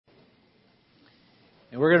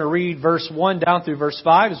And we're going to read verse 1 down through verse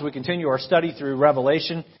 5 as we continue our study through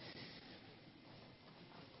Revelation.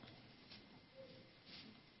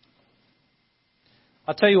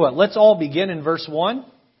 I'll tell you what, let's all begin in verse 1.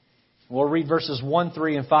 We'll read verses 1,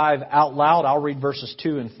 3, and 5 out loud. I'll read verses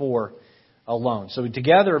 2 and 4 alone. So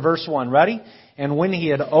together, verse 1, ready? And when he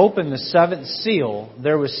had opened the seventh seal,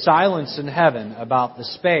 there was silence in heaven about the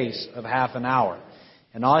space of half an hour.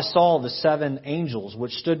 And I saw the seven angels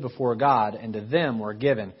which stood before God, and to them were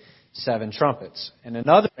given seven trumpets. And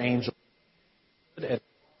another angel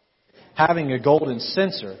having a golden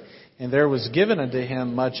censer, and there was given unto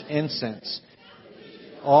him much incense.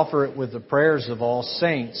 Offer it with the prayers of all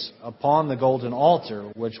saints upon the golden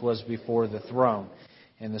altar which was before the throne.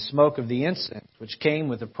 And the smoke of the incense, which came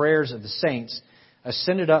with the prayers of the saints,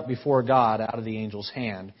 ascended up before God out of the angel's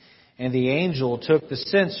hand. And the angel took the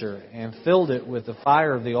censer and filled it with the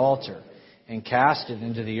fire of the altar and cast it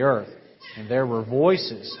into the earth. And there were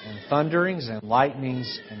voices and thunderings and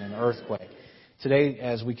lightnings and an earthquake. Today,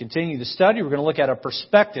 as we continue the study, we're going to look at a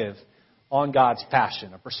perspective on God's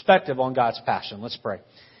passion. A perspective on God's passion. Let's pray.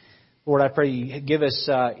 Lord, I pray you give us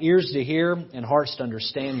ears to hear and hearts to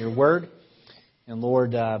understand your word. And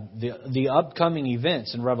Lord, the upcoming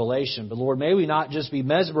events in Revelation. But Lord, may we not just be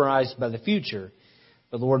mesmerized by the future,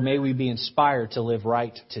 but Lord, may we be inspired to live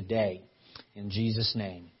right today. In Jesus'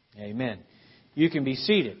 name, amen. You can be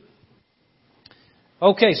seated.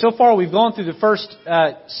 Okay, so far we've gone through the first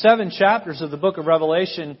 7 chapters of the book of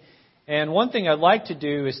Revelation. And one thing I'd like to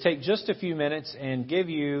do is take just a few minutes and give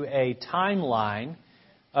you a timeline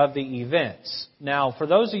of the events. Now, for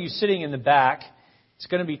those of you sitting in the back, it's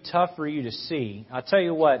going to be tough for you to see. I'll tell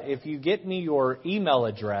you what, if you get me your email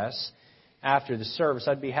address after the service,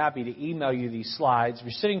 I'd be happy to email you these slides. If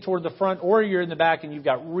you're sitting toward the front or you're in the back and you've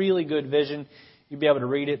got really good vision, you'll be able to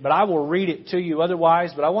read it. But I will read it to you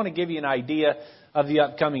otherwise. But I want to give you an idea of the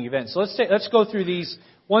upcoming events. So let's go through these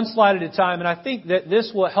one slide at a time. And I think that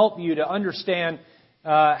this will help you to understand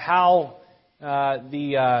how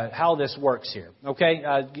this works here. Okay,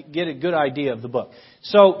 get a good idea of the book.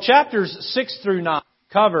 So chapters 6 through 9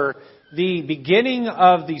 cover the beginning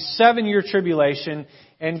of the 7-year tribulation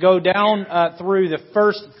and go down through the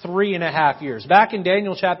first 3.5 years. Back in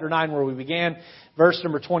Daniel chapter 9 where we began, verse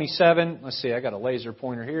number 27. Let's see, I got a laser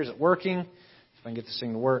pointer here. Is it working? If I can get this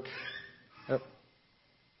thing to work. Oh.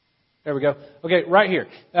 There we go. Okay, right here.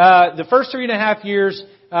 The first 3.5 years,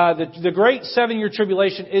 the great 7-year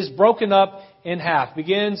tribulation is broken up in half.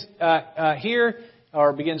 Begins here.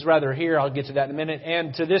 I'll get to that in a minute.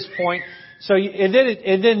 And to this point. So, and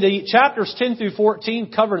then the chapters 10 through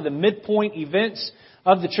 14 cover the midpoint events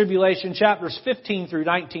of the tribulation. Chapters 15 through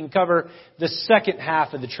 19 cover the second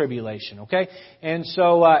half of the tribulation. Okay? And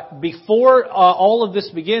so, before all of this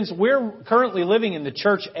begins, we're currently living in the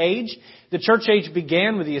church age. The church age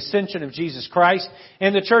began with the ascension of Jesus Christ,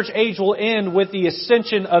 and the church age will end with the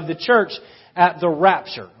ascension of the church at the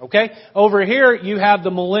rapture. Okay? Over here, you have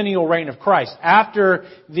the millennial reign of Christ. After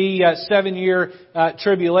the 7-year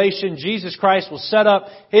tribulation, Jesus Christ will set up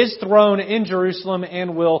His throne in Jerusalem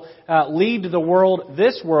and will lead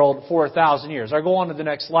this world for 1,000 years. I'll go on to the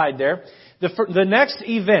next slide there. The next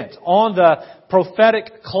event on the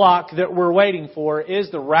prophetic clock that we're waiting for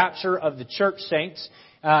is the rapture of the church saints.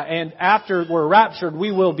 And after we're raptured,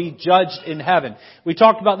 we will be judged in heaven. We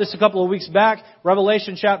talked about this a couple of weeks back.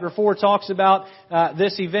 Revelation chapter 4 talks about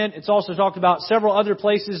this event. It's also talked about several other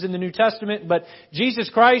places in the New Testament. But Jesus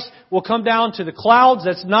Christ will come down to the clouds.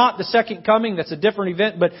 That's not the second coming. That's a different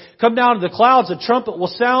event. But come down to the clouds, a trumpet will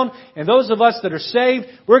sound. And those of us that are saved,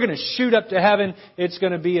 we're going to shoot up to heaven. It's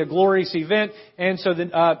going to be a glorious event. And so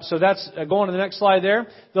that's going to the next slide there.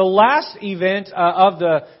 The last event of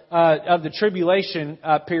the tribulation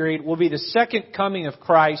period will be the second coming of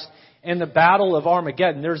Christ and the battle of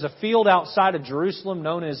Armageddon. There's a field outside of Jerusalem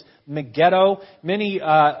known as Megiddo. Many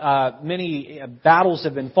battles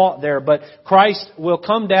have been fought there, but Christ will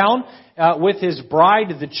come down with His bride,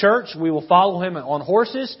 the church. We will follow Him on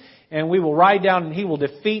horses, and we will ride down, and He will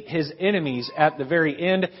defeat His enemies at the very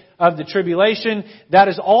end of the tribulation. That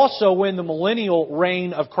is also when the millennial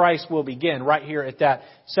reign of Christ will begin, right here at that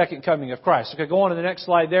second coming of Christ. Okay, go on to the next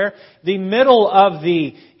slide there. The middle of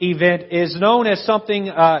the event is known as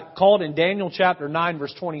something called in Daniel chapter 9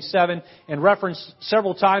 verse 27 and referenced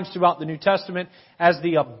several times throughout the New Testament as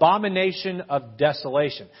the abomination of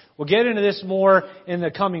desolation. We'll get into this more in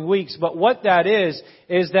the coming weeks, but what that is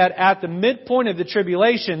that at the midpoint of the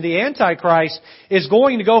tribulation, the Antichrist is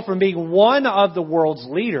going to go from being one of the world's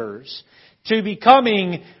leaders to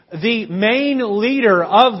becoming the main leader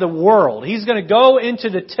of the world. He's going to go into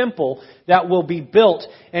the temple that will be built,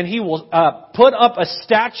 and he will put up a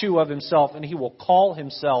statue of himself, and he will call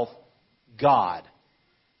himself God.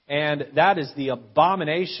 And that is the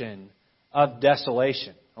abomination of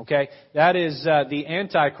desolation. Okay? That is the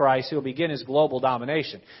Antichrist who will begin his global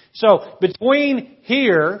domination. So, between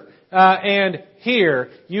here and here,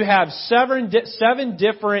 you have seven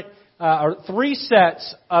different, or 3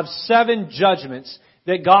 sets of 7 judgments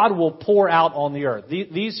that God will pour out on the earth.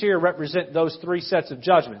 These here represent those 3 sets of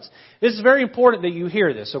judgments. This is very important that you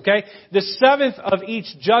hear this, okay? The 7th of each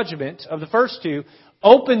judgment, of the first 2,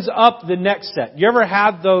 opens up the next set. You ever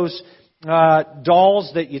have those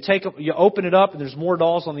dolls that you open it up and there's more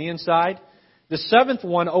dolls on the inside? The 7th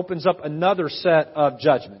one opens up another set of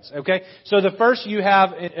judgments. Okay, so the first you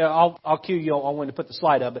have, I'll cue you on when to put the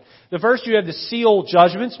slide up. But the first you have the seal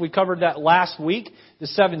judgments. We covered that last week. The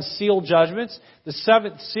 7 seal judgments. The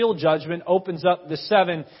 7th seal judgment opens up the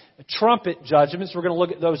 7 trumpet judgments. We're going to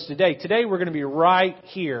look at those today. Today we're going to be right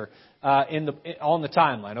here on the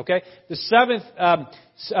timeline. Okay, the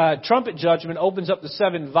 7th trumpet judgment opens up the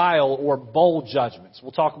 7 vial or bowl judgments.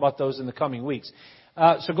 We'll talk about those in the coming weeks.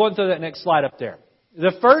 So go ahead and throw that next slide up there.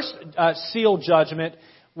 The first seal judgment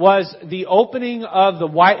was the opening of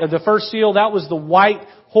the first seal. That was the white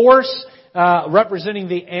horse representing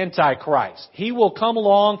the Antichrist. He will come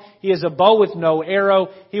along. He has a bow with no arrow.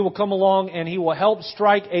 He will come along and he will help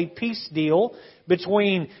strike a peace deal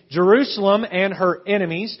between Jerusalem and her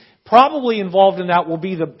enemies. Probably involved in that will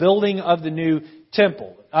be the building of the new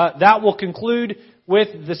temple. That will conclude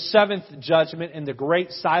with the 7th judgment and the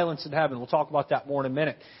great silence in heaven. We'll talk about that more in a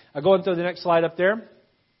minute. I'll go ahead and throw the next slide up there.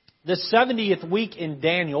 The 70th week in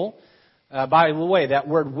Daniel, by the way, that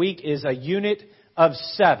word week is a unit of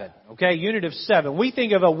 7. Okay, unit of 7. We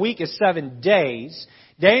think of a week as 7 days.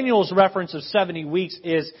 Daniel's reference of 70 weeks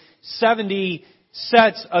is 70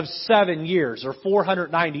 sets of 7 years, or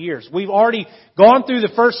 490 years. We've already gone through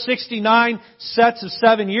the first 69 sets of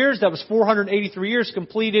 7 years. That was 483 years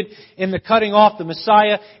completed in the cutting off the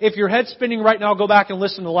Messiah. If your head's spinning right now, go back and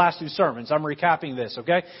listen to the last 2 sermons. I'm recapping this,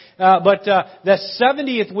 okay? But the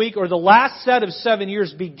 70th week, or the last set of 7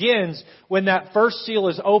 years, begins when that first seal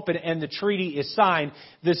is open and the treaty is signed.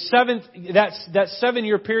 The 7th, that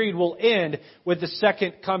 7-year period will end with the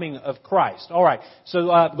second coming of Christ. All right, so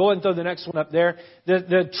go ahead and throw the next one up there.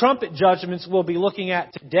 The trumpet judgments we'll be looking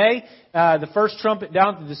at today. The first trumpet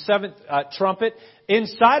down to the 7th trumpet.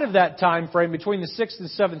 Inside of that time frame, between the 6th and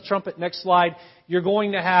 7th trumpet, next slide, you're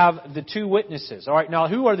going to have the 2 witnesses. All right, now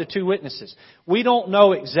who are the 2 witnesses? We don't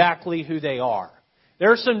know exactly who they are.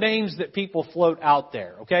 There are some names that people float out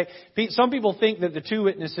there, okay? Some people think that the 2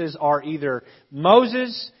 witnesses are either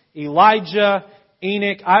Moses, Elijah,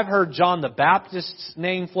 Enoch. I've heard John the Baptist's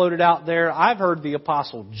name floated out there. I've heard the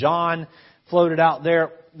Apostle John floated out there.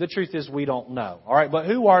 The truth is we don't know. All right, but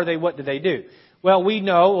who are they? What do they do? Well, we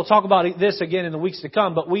know, we'll talk about this again in the weeks to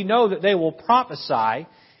come, but we know that they will prophesy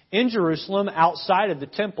in Jerusalem outside of the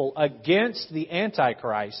temple against the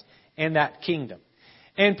Antichrist and that kingdom.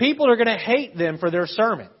 And people are going to hate them for their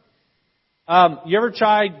sermon. You ever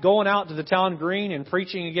tried going out to the town green and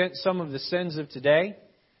preaching against some of the sins of today?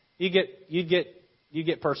 You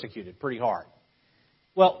get persecuted pretty hard.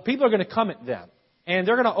 Well, people are going to come at them. And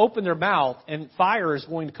they're going to open their mouth, and fire is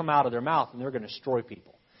going to come out of their mouth, and they're going to destroy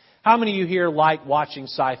people. How many of you here like watching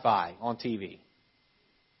sci-fi on TV?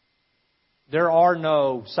 There are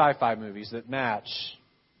no sci-fi movies that match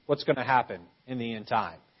what's going to happen in the end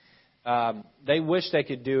time. They wish they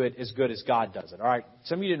could do it as good as God does it. All right,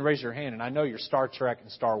 some of you didn't raise your hand, and I know you're Star Trek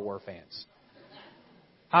and Star Wars fans.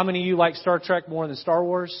 How many of you like Star Trek more than Star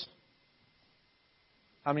Wars?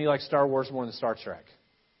 How many of you like Star Wars more than Star Trek?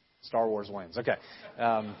 Star Wars wins. Okay.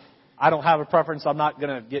 I don't have a preference. I'm not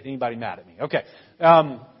going to get anybody mad at me. Okay.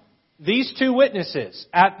 These 2 witnesses,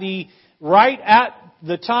 right at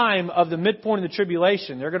the time of the midpoint of the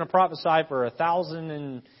tribulation, they're going to prophesy for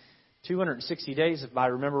 1,260 days, if I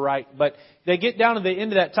remember right. But they get down to the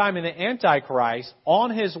end of that time, and the Antichrist,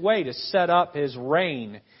 on his way to set up his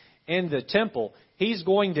reign in the temple, he's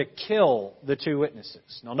going to kill the 2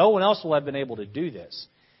 witnesses. Now, no one else will have been able to do this.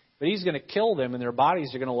 But he's going to kill them, and their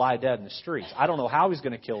bodies are going to lie dead in the streets. I don't know how he's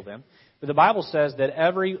going to kill them. But the Bible says that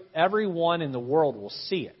everyone in the world will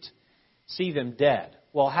see it. See them dead.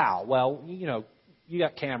 Well, how? Well, you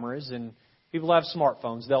got cameras, and people have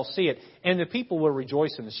smartphones. They'll see it. And the people will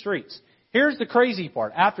rejoice in the streets. Here's the crazy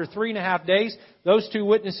part. After 3.5 days, those 2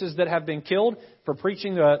 witnesses that have been killed for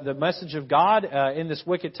preaching the message of God in this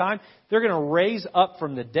wicked time, they're going to raise up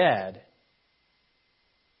from the dead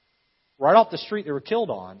right off the street they were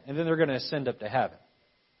killed on, and then they're going to ascend up to heaven.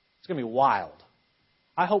 It's going to be wild.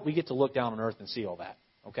 I hope we get to look down on earth and see all that.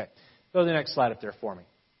 Okay. Go to the next slide up there for me.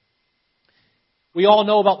 We all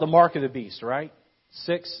know about the mark of the beast, right?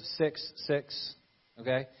 666.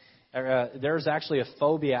 Okay. There's actually a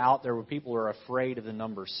phobia out there where people are afraid of the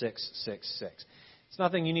number 666. It's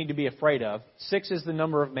nothing you need to be afraid of. 6 is the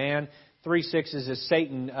number of man. 3 6s is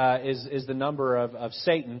Satan, is the number of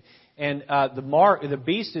Satan. And the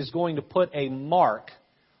beast is going to put a mark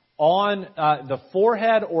on the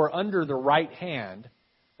forehead or under the right hand,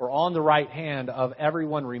 or on the right hand of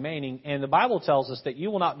everyone remaining. And the Bible tells us that you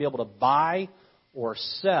will not be able to buy or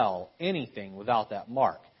sell anything without that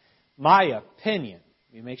mark. My opinion,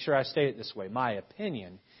 let me make sure I state it this way, my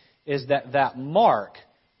opinion is that that mark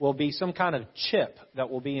will be some kind of chip that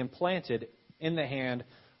will be implanted in the hand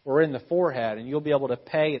or in the forehead, and you'll be able to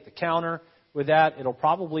pay at the counter with that. It'll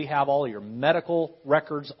probably have all your medical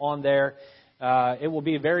records on there. It will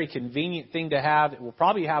be a very convenient thing to have. It will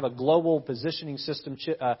probably have a global positioning system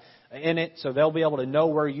in it, so they'll be able to know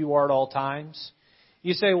where you are at all times.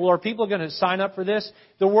 You say, well, are people going to sign up for this?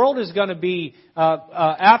 The world is going to be,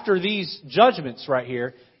 after these judgments right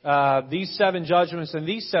here, these 7 judgments and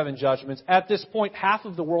these 7 judgments, at this point, half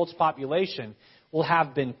of the world's population will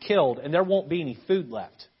have been killed, and there won't be any food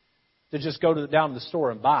left to just go down to the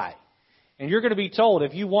store and buy. And you're going to be told,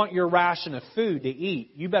 if you want your ration of food to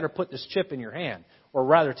eat, you better put this chip in your hand, or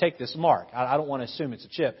rather take this mark. I don't want to assume it's a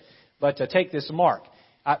chip, but take this mark.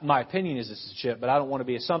 My opinion is this is a chip, but I don't want to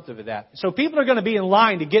be assumptive of that. So people are going to be in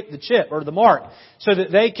line to get the chip or the mark so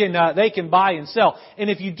that they can buy and sell. And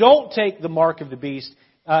if you don't take the mark of the beast,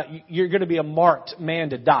 you're going to be a marked man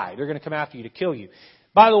to die. They're going to come after you to kill you.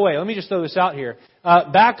 By the way, let me just throw this out here.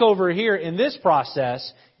 Back over here in this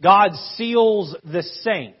process, God seals the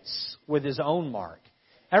saints with His own mark.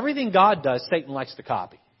 Everything God does, Satan likes to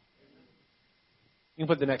copy. You can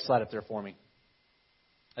put the next slide up there for me.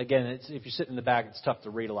 Again, if you're sitting in the back, it's tough to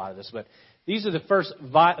read a lot of this. But these are the first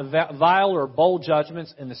vial or bowl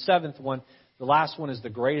judgments. And the 7th one, the last one, is the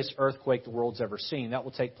greatest earthquake the world's ever seen. That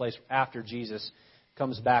will take place after Jesus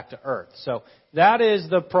comes back to earth. So that is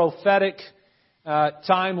the prophetic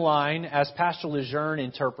timeline as Pastor Lejeune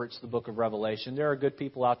interprets the book of Revelation. There are good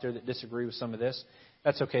people out there that disagree with some of this.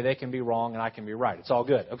 That's okay. They can be wrong and I can be right. It's all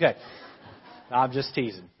good. Okay. I'm just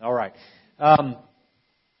teasing. All right.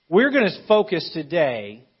 We're going to focus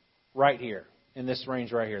today right here, in this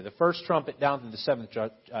range right here. The first trumpet down to the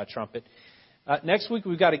 7th trumpet. Next week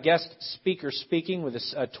we've got a guest speaker speaking with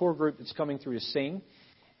a tour group that's coming through to sing.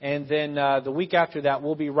 And then the week after that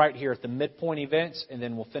we'll be right here at the midpoint events. And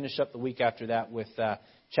then we'll finish up the week after that with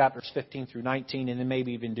chapters 15 through 19. And then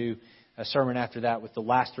maybe even do a sermon after that with the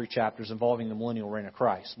last 3 chapters involving the millennial reign of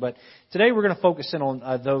Christ. But today we're going to focus in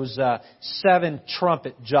on those 7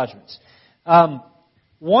 trumpet judgments.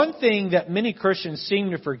 One thing that many Christians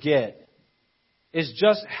seem to forget is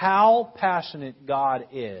just how passionate God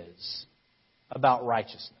is about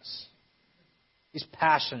righteousness. He's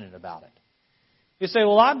passionate about it. You say,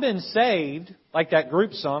 well, I've been saved, like that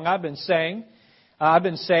group song, I've been saved,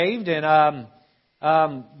 and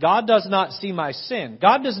God does not see my sin.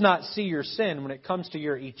 God does not see your sin when it comes to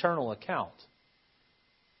your eternal account.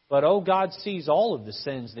 But, God sees all of the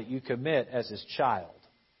sins that you commit as His child.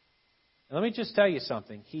 And let me just tell you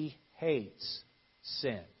something. He hates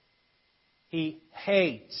sin. He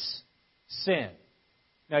hates sin.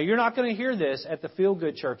 Now, you're not going to hear this at the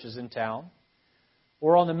feel-good churches in town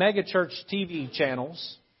or on the mega church TV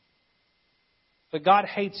channels. But God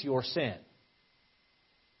hates your sin.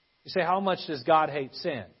 You say, how much does God hate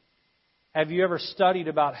sin? Have you ever studied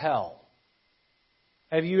about hell?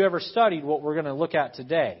 Have you ever studied what we're going to look at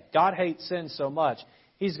today? God hates sin so much,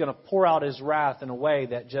 He's going to pour out His wrath in a way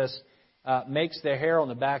that just makes the hair on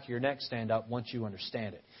the back of your neck stand up once you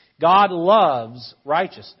understand it. God loves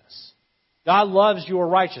righteousness. God loves your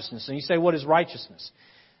righteousness. And you say, what is righteousness?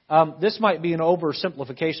 This might be an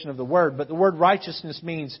oversimplification of the word, but the word righteousness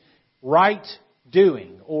means right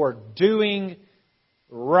doing or doing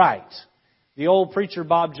right. The old preacher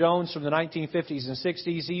Bob Jones from the 1950s and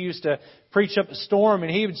 60s, he used to preach up a storm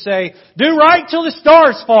and he would say, do right till the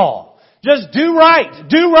stars fall. Just do right,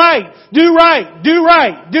 do right, do right, do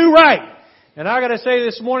right, do right. And I got to say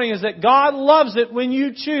this morning is that God loves it when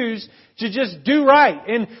you choose to just do right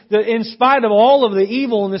in spite of all of the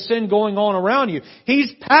evil and the sin going on around you.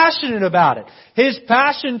 He's passionate about it. His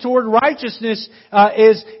passion toward righteousness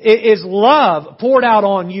is love poured out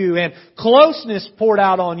on you and closeness poured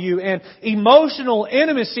out on you and emotional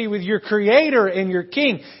intimacy with your Creator and your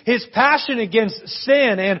King. His passion against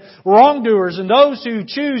sin and wrongdoers and those who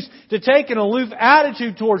choose to take an aloof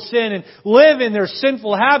attitude towards sin and live in their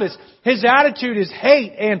sinful habits. His attitude is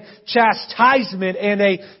hate and chastisement and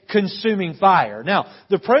a concern consuming fire. Now,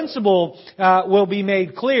 the principle will be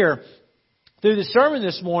made clear through the sermon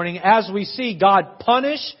this morning as we see God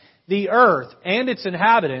punish the earth and its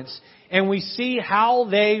inhabitants, and we see how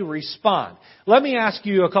they respond. Let me ask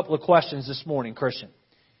you a couple of questions this morning, Christian.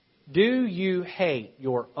 Do you hate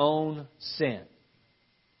your own sin?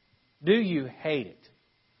 Do you hate it?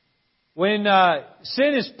 When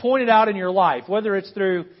sin is pointed out in your life, whether it's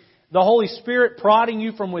through the Holy Spirit prodding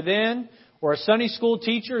you from within, or a Sunday school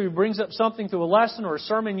teacher who brings up something through a lesson or a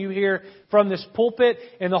sermon you hear from this pulpit,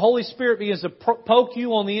 and the Holy Spirit begins to poke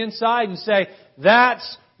you on the inside and say,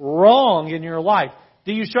 that's wrong in your life.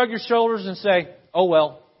 Do you shrug your shoulders and say, oh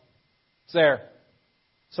well, it's there.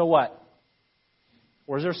 So what?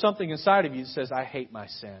 Or is there something inside of you that says, I hate my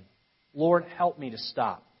sin. Lord, help me to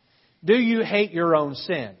stop. Do you hate your own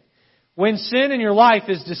sin? When sin in your life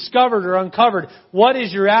is discovered or uncovered, what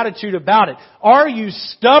is your attitude about it? Are you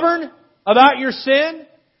stubborn about your sin?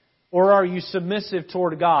 Or are you submissive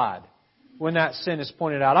toward God when that sin is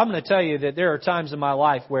pointed out? I'm going to tell you that there are times in my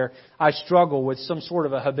life where I struggle with some sort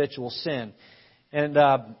of a habitual sin. And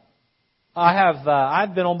I've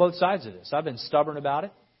been on both sides of this. I've been stubborn about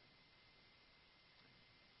it.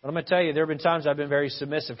 But I'm going to tell you, there have been times I've been very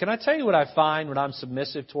submissive. Can I tell you what I find when I'm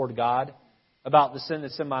submissive toward God about the sin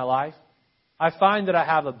that's in my life? I find that I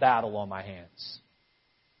have a battle on my hands.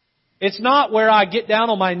 It's not where I get down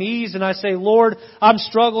on my knees and I say, Lord, I'm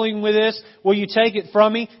struggling with this. Will you take it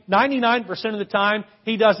from me? 99% of the time,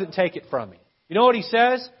 He doesn't take it from me. You know what He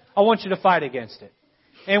says? I want you to fight against it.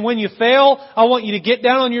 And when you fail, I want you to get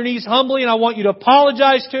down on your knees humbly and I want you to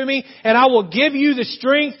apologize to me, and I will give you the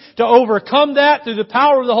strength to overcome that through the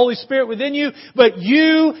power of the Holy Spirit within you. But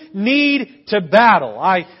you need to battle.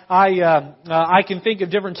 I can think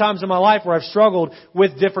of different times in my life where I've struggled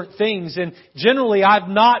with different things, and generally I've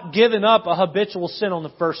not given up a habitual sin on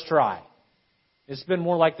the first try. It's been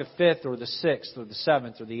more like the 5th or the 6th or the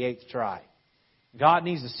 7th or the 8th try. God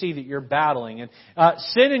needs to see that you're battling. And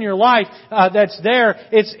sin in your life that's there,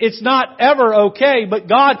 it's not ever okay, but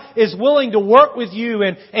God is willing to work with you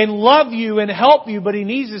and love you and help you, but He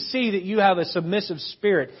needs to see that you have a submissive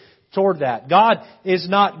spirit toward that. God is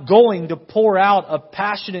not going to pour out a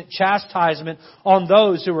passionate chastisement on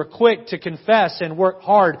those who are quick to confess and work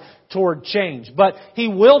hard toward change. But He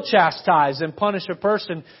will chastise and punish a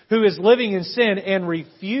person who is living in sin and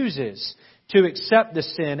refuses to accept the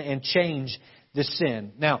sin and change the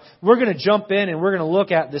sin. Now, we're going to jump in and we're going to look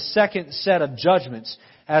at the second set of judgments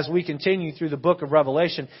as we continue through the book of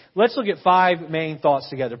Revelation. Let's look at 5 main thoughts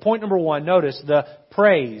together. Point number 1, notice the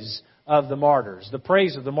praise of the martyrs. The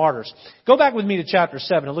praise of the martyrs. Go back with me to chapter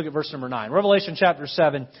 7 and look at verse number 9. Revelation chapter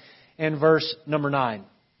 7 and verse number 9.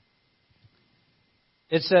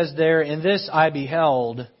 It says there, "In this I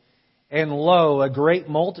beheld, and lo, a great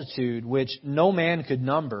multitude which no man could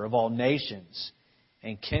number, of all nations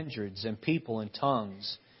and kindreds and people and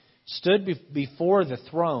tongues, stood before the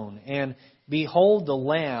throne, and behold the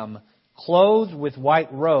Lamb clothed with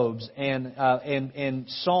white robes and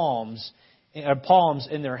palms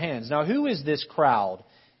in their hands." Now, who is this crowd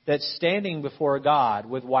that's standing before God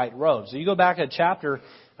with white robes? So you go back to chapter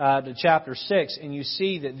 6, and you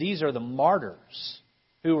see that these are the martyrs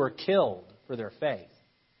who were killed for their faith.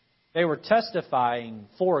 They were testifying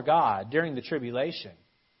for God during the tribulation.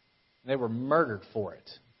 They were murdered for it.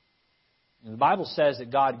 And the Bible says that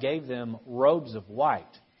God gave them robes of white.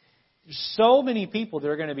 There's so many people that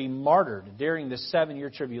are going to be martyred during this 7-year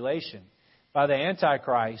tribulation by the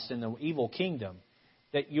Antichrist and the evil kingdom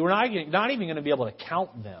that you're not even going to be able to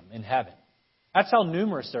count them in heaven. That's how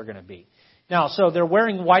numerous they're going to be. Now, so they're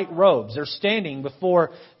wearing white robes. They're standing before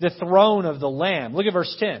the throne of the Lamb. Look at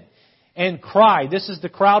verse 10. "And cried," this is the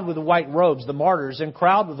crowd with the white robes, the martyrs, "and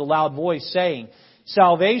cried with a loud voice, saying,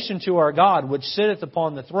 Salvation to our God, which sitteth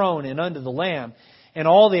upon the throne, and unto the Lamb. And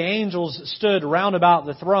all the angels stood round about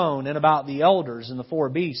the throne, and about the elders and the 4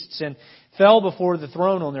 beasts, and fell before the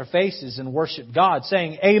throne on their faces, and worshipped God,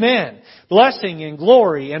 saying, Amen. Blessing and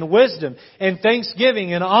glory and wisdom and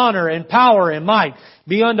thanksgiving and honor and power and might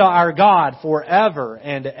be unto our God forever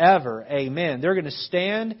and ever. Amen." They're going to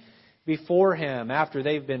stand before Him after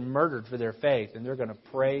they've been murdered for their faith, and they're going to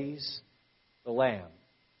praise the Lamb.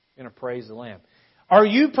 They're going to praise the Lamb. Are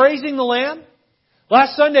you praising the Lamb?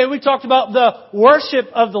 Last Sunday we talked about the worship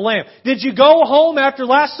of the Lamb. Did you go home after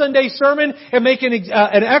last Sunday's sermon and make an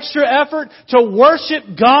extra effort to worship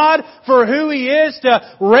God for who He is,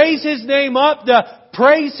 to raise His name up, to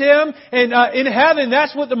praise Him? And in heaven,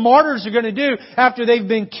 that's what the martyrs are going to do after they've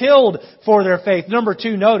been killed for their faith. Number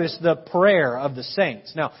 2, notice the prayer of the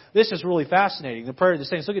saints. Now, this is really fascinating, the prayer of the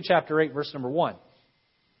saints. Look at chapter 8, verse number 1.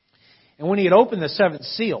 "And when He had opened the 7th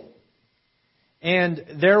seal, And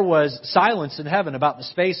there was silence in heaven about the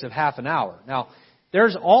space of half an hour. Now,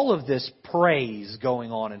 there's all of this praise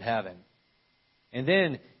going on in heaven. And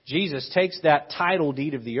then Jesus takes that title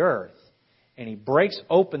deed of the earth and He breaks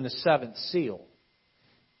open the seventh seal,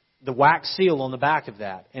 the wax seal on the back of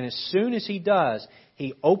that. And as soon as He does,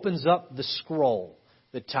 He opens up the scroll,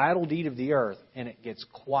 the title deed of the earth, and it gets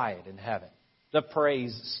quiet in heaven. The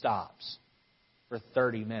praise stops for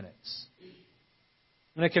 30 minutes.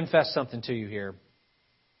 I'm going to confess something to you here.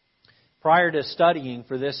 Prior to studying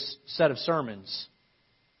for this set of sermons,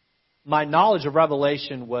 my knowledge of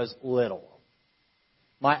Revelation was little.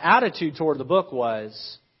 My attitude toward the book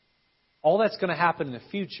was, all that's going to happen in the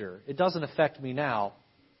future, it doesn't affect me now.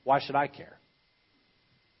 Why should I care?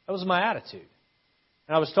 That was my attitude.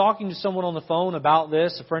 And I was talking to someone on the phone about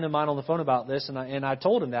this, a friend of mine on the phone about this, and I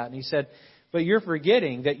told him that, and he said, but you're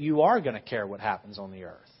forgetting that you are going to care what happens on the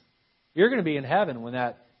earth. You're going to be in heaven when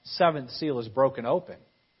that seventh seal is broken open.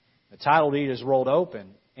 The title deed is rolled open,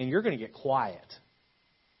 and you're going to get quiet.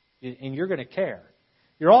 And you're going to care.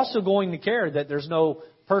 You're also going to care that there's no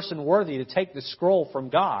person worthy to take the scroll from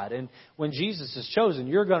God. And when Jesus is chosen,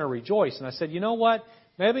 you're going to rejoice. And I said, you know what?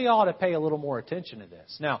 Maybe I ought to pay a little more attention to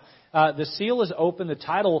this. Now, the seal is open. The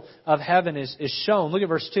title of heaven is shown. Look at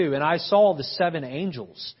verse 2. And I saw the 7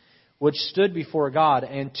 angels which stood before God,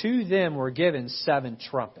 and to them were given 7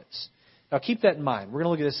 trumpets. Now keep that in mind. We're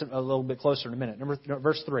going to look at this a little bit closer in a minute.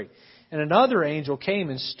 Verse 3. And another angel came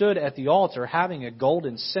and stood at the altar, having a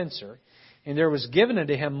golden censer, and there was given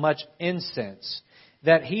unto him much incense,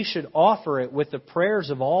 that he should offer it with the prayers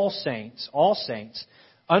of all saints,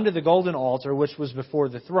 unto the golden altar which was before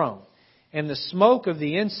the throne. And the smoke of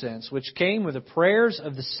the incense, which came with the prayers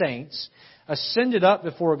of the saints, ascended up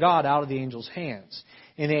before God out of the angel's hands.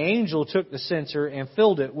 And the angel took the censer and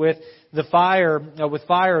filled it with the fire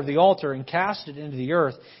of the altar, and cast it into the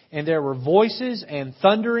earth. And there were voices and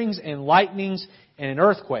thunderings and lightnings and an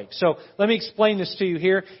earthquake. So let me explain this to you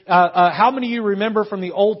here. How many of you remember from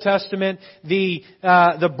the Old Testament the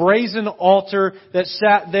brazen altar that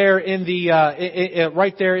sat there in the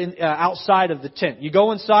right there outside of the tent? You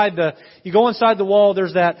go inside the wall.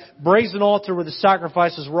 There's that brazen altar where the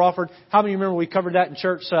sacrifices were offered. How many remember we covered that in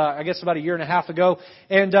church? I guess about a year and a half ago.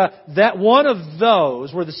 And that one of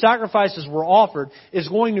those where the sacrifices were offered is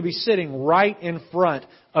going to be sitting right in front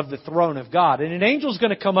of the throne of God. And an angel's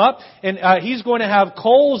going to come up, and he's going to have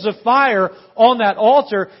coals of fire on that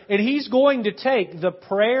altar, and he's going to take the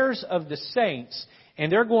prayers of the saints, and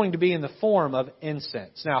they're going to be in the form of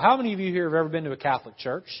incense. Now, how many of you here have ever been to a Catholic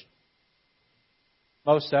church?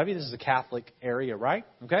 Most of you. This is a Catholic area, right?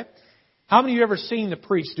 Okay. How many of you have ever seen the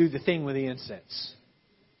priest do the thing with the incense?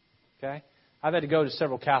 Okay. I've had to go to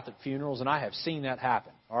several Catholic funerals, and I have seen that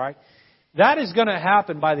happen. All right. That is going to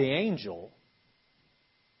happen by the angel.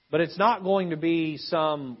 But it's not going to be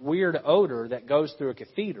some weird odor that goes through a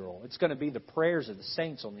cathedral. It's going to be the prayers of the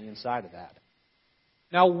saints on the inside of that.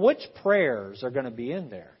 Now, which prayers are going to be in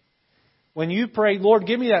there? When you pray, Lord,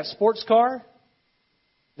 give me that sports car,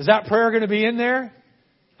 is that prayer going to be in there?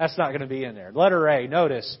 That's not going to be in there. Letter A,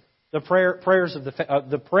 notice the prayers of the faithful.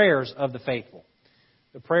 The prayers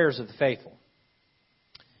of the faithful.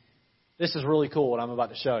 This is really cool what I'm about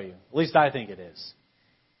to show you. At least I think it is.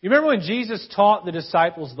 You remember when Jesus taught the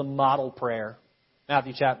disciples the model prayer?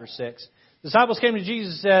 Matthew chapter 6. The disciples came to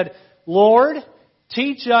Jesus and said, Lord,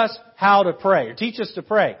 teach us how to pray, or teach us to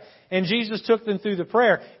pray. And Jesus took them through the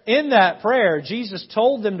prayer. In that prayer, Jesus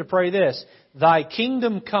told them to pray this: Thy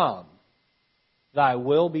kingdom come, Thy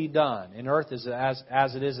will be done, in earth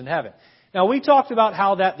as it is in heaven. Now, we talked about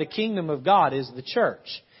how that the kingdom of God is the church.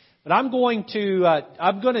 But I'm going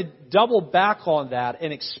to double back on that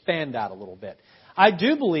and expand that a little bit. I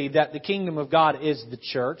do believe that the kingdom of God is the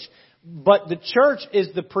church, but the church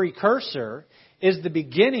is the precursor, is the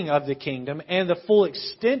beginning of the kingdom, and the full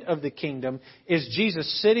extent of the kingdom is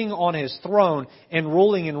Jesus sitting on His throne and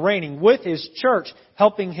ruling and reigning with His church,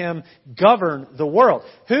 helping Him govern the world.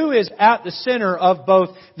 Who is at the center of both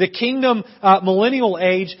the kingdom millennial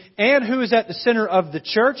age and who is at the center of the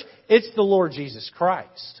church? It's the Lord Jesus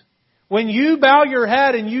Christ. When you bow your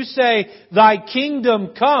head and you say, Thy kingdom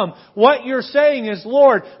come, what you're saying is,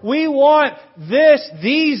 Lord, we want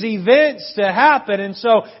these events to happen. And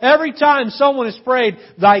so every time someone has prayed,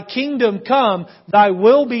 Thy kingdom come, Thy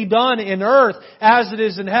will be done in earth as it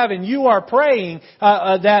is in heaven, you are praying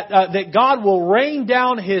that God will rain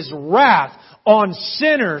down His wrath on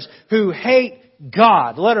sinners who hate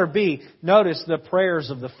God. Letter B, notice the prayers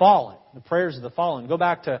of the fallen. The prayers of the fallen. Go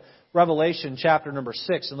back to Revelation chapter number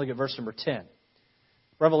 6 and look at verse number 10.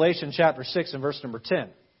 Revelation chapter 6 and verse number 10.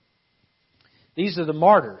 These are the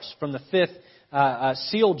martyrs from the fifth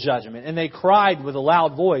seal judgment. And they cried with a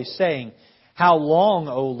loud voice, saying, How long,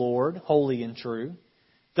 O Lord, holy and true,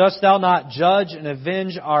 dost Thou not judge and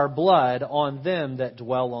avenge our blood on them that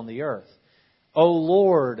dwell on the earth? O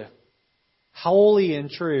Lord, holy and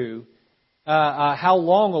true, how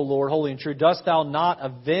long, O Lord, holy and true, dost Thou not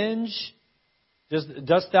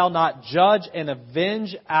judge and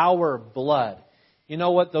avenge our blood? You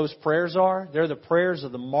know what those prayers are? They're the prayers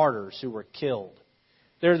of the martyrs who were killed.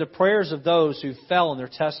 They're the prayers of those who fell in their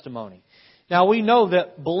testimony. Now we know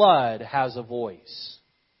that blood has a voice.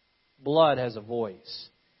 Blood has a voice.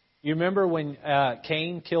 You remember when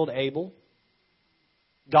Cain killed Abel?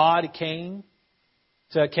 God came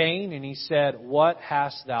to Cain and He said, What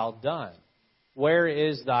hast thou done? Where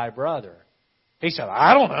is thy brother? He said,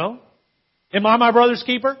 I don't know. Am I my brother's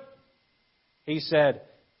keeper? He said,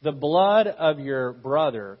 The blood of your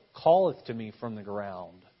brother calleth to me from the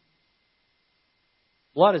ground.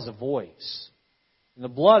 Blood is a voice. And the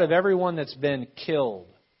blood of everyone that's been killed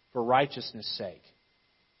for righteousness' sake.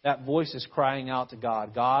 That voice is crying out to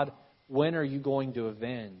God, God, when are you going to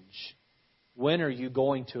avenge? When are you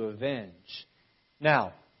going to avenge?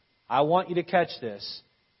 Now, I want you to catch this.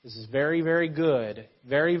 This is very, very good,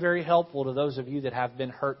 very, very helpful to those of you that have been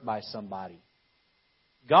hurt by somebody.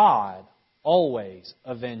 God always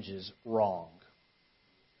avenges wrong.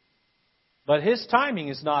 But His timing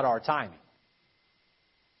is not our timing.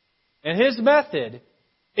 And His method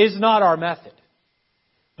is not our method.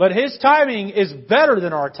 But His timing is better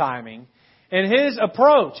than our timing. And His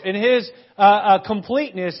approach and His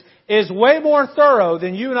completeness is way more thorough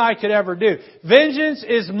than you and I could ever do. Vengeance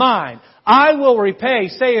is mine. I will repay,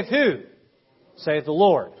 saith who? Saith the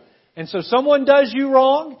Lord. And so someone does you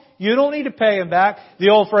wrong, you don't need to pay him back. The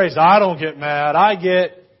old phrase, I don't get mad,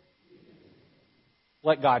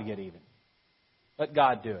 let God get even. Let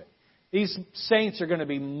God do it. These saints are going to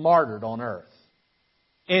be martyred on earth.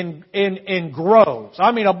 In groves.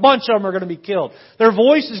 I mean, a bunch of them are going to be killed. Their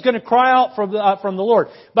voice is going to cry out from the Lord.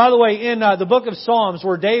 By the way, in the book of Psalms,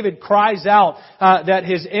 where David cries out that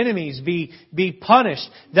his enemies be punished,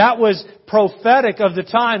 that was prophetic of the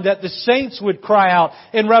time that the saints would cry out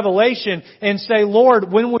in Revelation and say, Lord,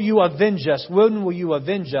 when will you avenge us? When will you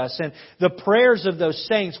avenge us? And the prayers of those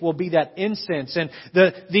saints will be that incense. And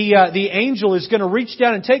the angel is going to reach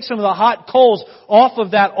down and take some of the hot coals off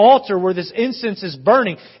of that altar where this incense is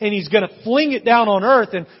burning, and He's going to fling it down on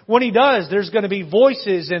earth. And when He does, there's going to be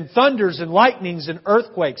voices and thunders and lightnings and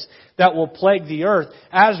earthquakes that will plague the earth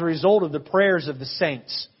as a result of the prayers of the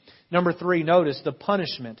saints. Number 3, notice the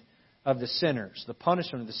punishment of the sinners. The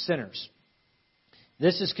punishment of the sinners.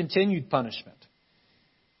 This is continued punishment.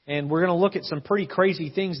 And we're going to look at some pretty crazy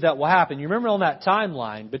things that will happen. You remember on that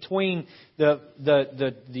timeline between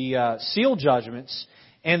the seal judgments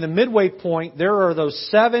and the midway point, there are those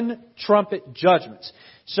 7 trumpet judgments.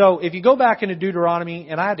 So if you go back into Deuteronomy,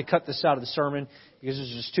 and I had to cut this out of the sermon because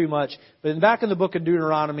it's just too much, but back in the book of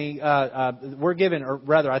Deuteronomy, we're given, or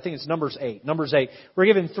rather, I think it's Numbers 8. Numbers 8. We're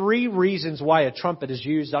given 3 reasons why a trumpet is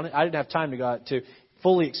used. I didn't have time to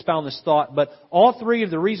fully expound this thought, but all 3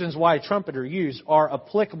 of the reasons why a trumpet are used are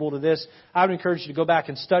applicable to this. I would encourage you to go back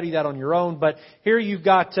and study that on your own. But here you've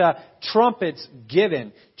got trumpets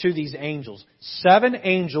given to these angels. 7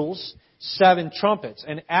 angels, 7 trumpets.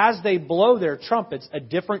 And as they blow their trumpets, a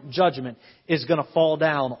different judgment is going to fall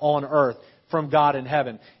down on earth from God in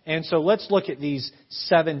heaven. And so let's look at these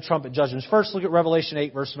 7 trumpet judgments. First, look at Revelation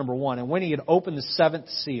 8, verse number 1. And when He had opened the 7th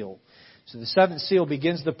seal, so the 7th seal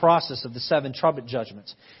begins the process of the 7 trumpet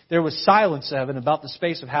judgments. There was silence in heaven about the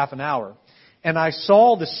space of half an hour. And I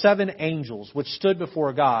saw the 7 angels which stood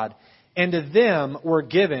before God, and to them were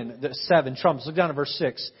given the 7 trumpets. Look down at verse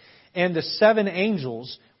 6. And the 7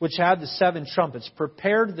 angels which had the 7 trumpets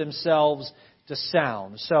prepared themselves to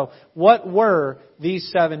sound. So what were these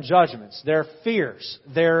 7 judgments? They're fierce,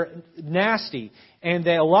 they're nasty, and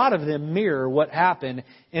a lot of them mirror what happened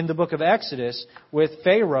in the book of Exodus with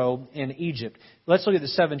Pharaoh in Egypt. Let's look at the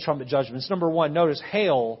 7 trumpet judgments. Number 1, notice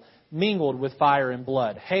hail mingled with fire and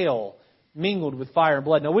blood. Hail mingled with fire and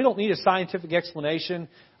blood. Now, we don't need a scientific explanation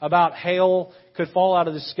about hail could fall out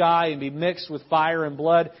of the sky and be mixed with fire and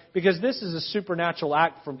blood, because this is a supernatural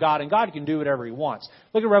act from God, and God can do whatever He wants.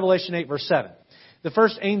 Look at Revelation 8, verse 7. The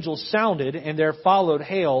first angel sounded, and there followed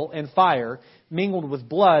hail and fire mingled with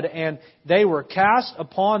blood, and they were cast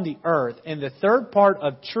upon the earth, and the third part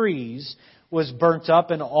of trees was burnt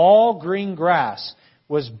up, and all green grass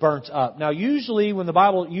was burnt up. Now, usually when the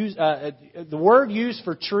Bible the word used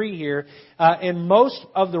for tree here, in most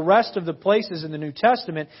of the rest of the places in the New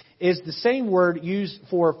Testament, is the same word used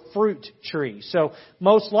for fruit tree. So,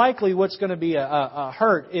 most likely what's going to be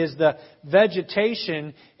hurt is the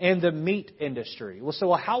vegetation and the meat industry.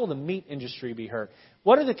 Well, how will the meat industry be hurt?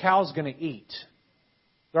 What are the cows going to eat?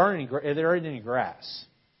 There isn't any grass.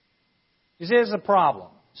 You see, there's a problem.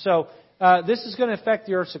 So, this is going to affect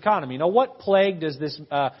the earth's economy. Now, what plague does this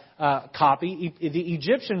copy? The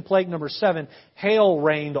Egyptian plague number 7, hail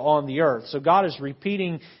rained on the earth. So God is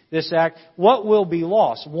repeating this act. What will be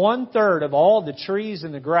lost? 1/3 of all the trees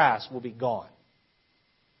and the grass will be gone.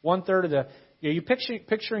 1/3 of the... Are you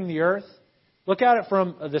picturing the earth? Look at it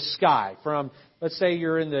from the sky. From, let's say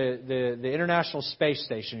you're in the International Space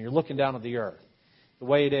Station. You're looking down at the earth. The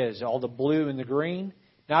way it is, all the blue and the green.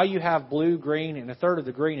 Now you have blue, green, and 1/3 of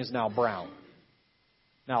the green is now brown.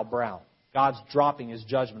 Now brown. God's dropping His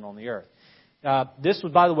judgment on the earth. This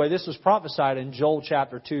was prophesied in Joel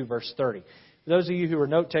chapter 2, verse 30. For those of you who are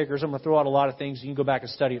note takers, I'm going to throw out a lot of things. You can go back and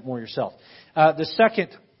study it more yourself. The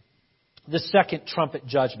second trumpet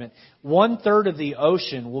judgment. 1/3 of the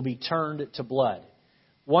ocean will be turned to blood.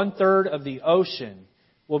 1/3 of the ocean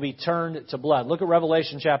will be turned to blood. Look at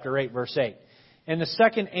Revelation chapter 8, verse 8. And the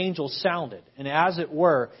second angel sounded, and as it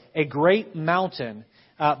were, a great mountain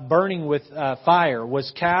burning with fire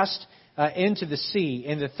was cast into the sea,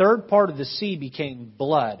 and the third part of the sea became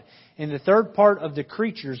blood. And the third part of the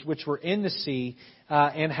creatures which were in the sea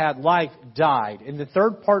and had life died. And the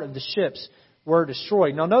third part of the ships were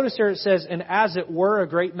destroyed. Now notice here it says, and as it were a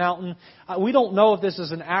great mountain. We don't know if this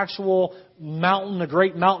is an actual mountain, a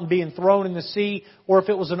great mountain being thrown in the sea, or if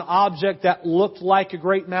it was an object that looked like a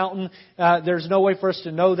great mountain. There's no way for us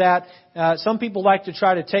to know that. Some people like to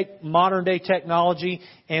try to take modern day technology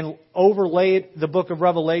and overlay it, the book of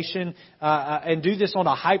Revelation, and do this on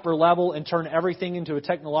a hyper level and turn everything into a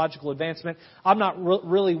technological advancement. I'm not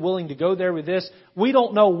really willing to go there with this. We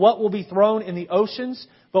don't know what will be thrown in the oceans,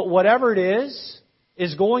 but whatever it is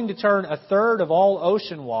going to turn 1/3 of all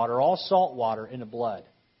ocean water, all salt water, into blood.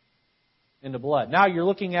 Into blood. Now you're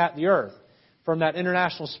looking at the earth from that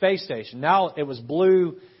International Space Station. Now it was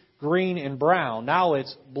blue, green, and brown. Now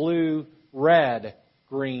it's blue, red,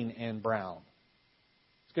 green, and brown.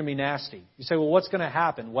 It's going to be nasty. You say, well, what's going to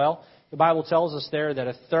happen? Well, the Bible tells us there that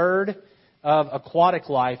 1/3 of aquatic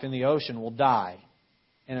life in the ocean will die,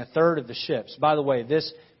 and 1/3 of the ships. By the way,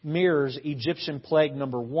 this mirrors Egyptian plague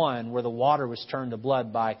number 1, where the water was turned to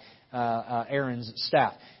blood by Aaron's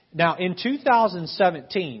staff. Now, in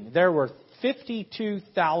 2017, there were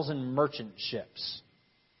 52,000 merchant ships.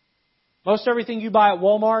 Most everything you buy at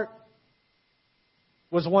Walmart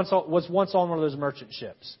was once on one of those merchant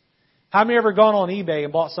ships. How many ever gone on eBay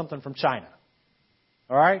and bought something from China?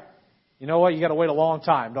 All right? You know what? You got to wait a long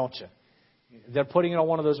time, don't you? They're putting it on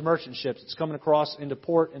one of those merchant ships. It's coming across into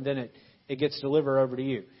port, and then it gets delivered over to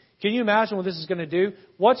you. Can you imagine what this is going to do?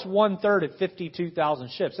 What's 1/3 of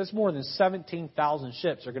 52,000 ships? That's more than 17,000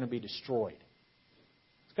 ships are going to be destroyed.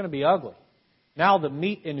 It's going to be ugly. Now the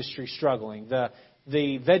meat industry is struggling.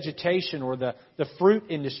 The vegetation or the fruit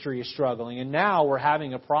industry is struggling. And now we're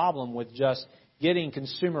having a problem with just getting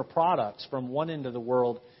consumer products from one end of the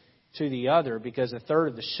world to the other, because 1/3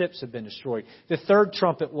 of the ships have been destroyed. The third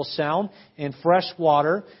trumpet will sound, and fresh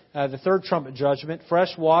water, the third trumpet judgment,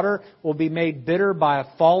 fresh water will be made bitter by a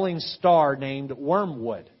falling star named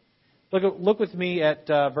wormwood. Look with me at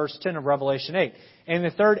verse 10 of Revelation 8. And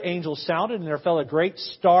the third angel sounded, and there fell a great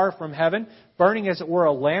star from heaven, burning as it were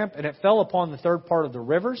a lamp, and it fell upon the third part of the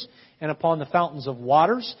rivers and upon the fountains of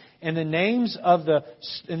waters. And the name of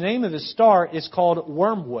the star is called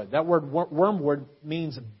wormwood. That word wormwood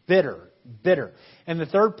means bitter. Bitter. And the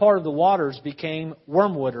third part of the waters became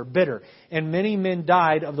wormwood, or bitter. And many men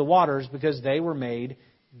died of the waters because they were made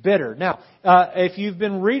bitter. Now, if you've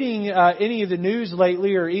been reading any of the news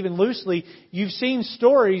lately, or even loosely, you've seen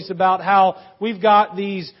stories about how we've got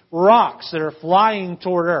these rocks that are flying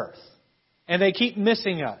toward Earth. And they keep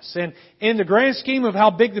missing us. And in the grand scheme of how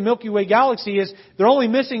big the Milky Way galaxy is, they're only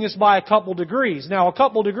missing us by a couple degrees. Now, a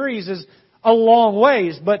couple degrees is a long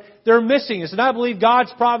ways, but they're missing us. And I believe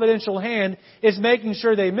God's providential hand is making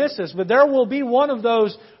sure they miss us. But there will be one of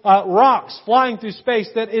those rocks flying through space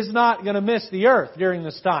that is not going to miss the Earth during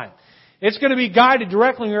this time. It's going to be guided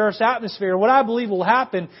directly in the Earth's atmosphere. What I believe will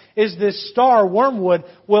happen is this star, wormwood,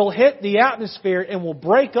 will hit the atmosphere and will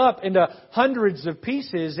break up into hundreds of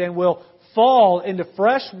pieces and will fall into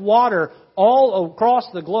fresh water all across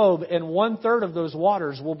the globe, and 1/3 of those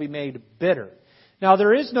waters will be made bitter. Now,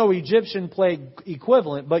 there is no Egyptian plague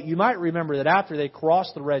equivalent, but you might remember that after they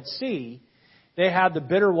crossed the Red Sea, they had the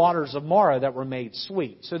bitter waters of Marah that were made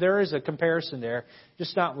sweet. So there is a comparison there,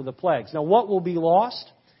 just not with the plagues. Now what will be lost?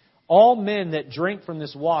 All men that drink from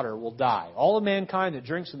this water will die. All of mankind that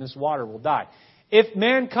drinks from this water will die. If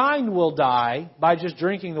mankind will die by just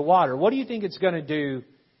drinking the water, what do you think it's going to do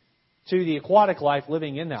to the aquatic life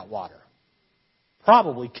living in that water?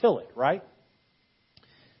 Probably kill it, right?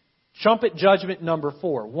 Trumpet judgment number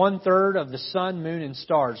 4. 1/3 of the sun, moon, and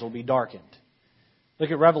stars will be darkened.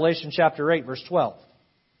 Look at Revelation chapter 8, verse 12.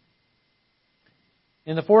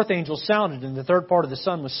 And the fourth angel sounded, and the third part of the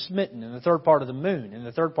sun was smitten, and the third part of the moon, and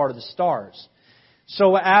the third part of the stars.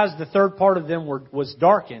 So as the third part of them was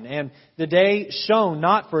darkened, and the day shone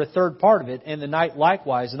not for a third part of it, and the night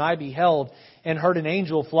likewise. And I beheld and heard an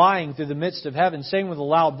angel flying through the midst of heaven, saying with a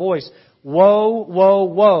loud voice, Woe, woe,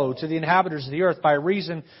 woe to the inhabitants of the earth by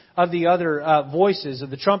reason of the other voices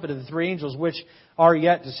of the trumpet of the three angels which are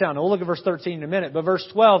yet to sound. Now we'll look at verse 13 in a minute. But verse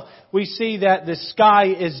 12, we see that the sky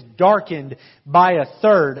is darkened by a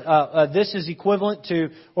third. This is equivalent to,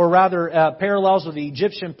 or rather parallels with the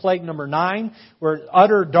Egyptian plague number 9, where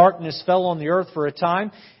utter darkness fell on the earth for a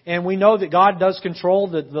time. And we know that God does control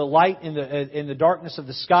the light in the darkness of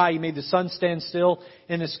the sky. He made the sun stand still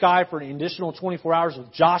in the sky for an additional 24 hours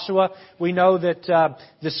with Joshua. We know that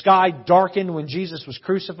the sky darkened when Jesus was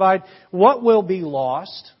crucified. What will be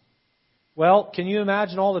lost? Well, can you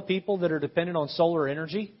imagine all the people that are dependent on solar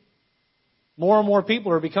energy? More and more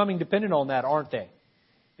people are becoming dependent on that, aren't they?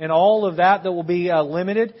 And all of that will be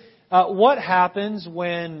limited. What happens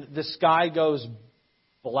when the sky goes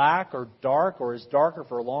black or dark or is darker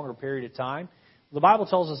for a longer period of time? The Bible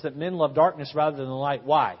tells us that men love darkness rather than the light.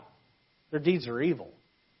 Why? Their deeds are evil.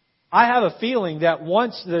 I have a feeling that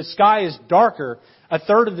once the sky is darker, a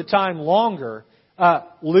third of the time longer,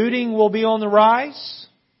 looting will be on the rise.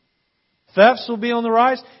 Thefts will be on the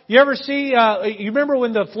rise. You ever see, you remember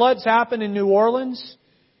when the floods happened in New Orleans?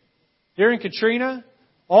 During Katrina?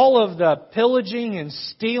 All of the pillaging and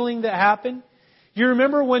stealing that happened? You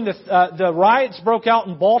remember when the riots broke out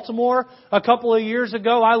in Baltimore a couple of years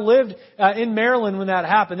ago? I lived in Maryland when that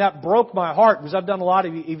happened. That broke my heart because I've done a lot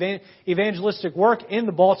of evangelistic work in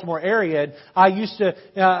the Baltimore area. And I used to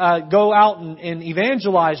go out and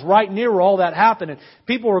evangelize right near where all that happened. And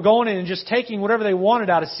people were going in and just taking whatever they wanted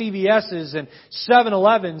out of CVS's and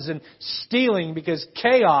 7-Elevens and stealing because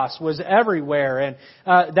chaos was everywhere. And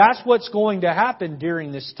that's what's going to happen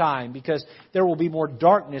during this time because there will be more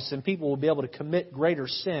darkness and people will be able to commit greater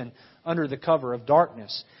sin under the cover of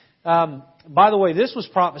darkness. By the way, this was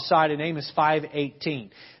prophesied in Amos 5:18.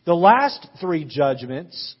 The last three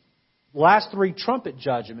trumpet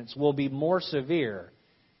judgments will be more severe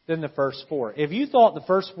than the first 4. If you thought the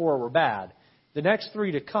first 4 were bad, the next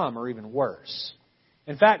 3 to come are even worse.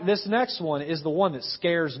 In fact, this next one is the one that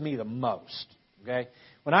scares me the most. Okay?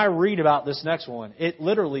 When I read about this next one, it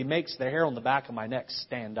literally makes the hair on the back of my neck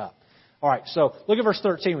stand up. All right, so look at verse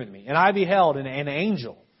 13 with me. And I beheld an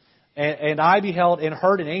angel, and I beheld and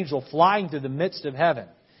heard an angel flying through the midst of heaven,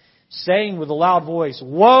 saying with a loud voice,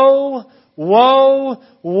 Woe, woe,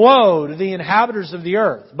 woe to the inhabitants of the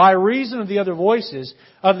earth, by reason of the other voices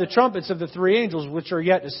of the trumpets of the three angels which are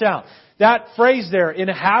yet to sound. That phrase there,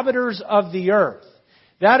 inhabitants of the earth,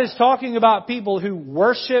 that is talking about people who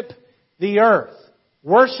worship the earth,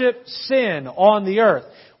 worship sin on the earth.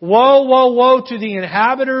 Woe, woe, woe to the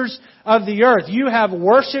inhabitants of the earth. You have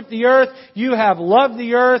worshipped the earth. You have loved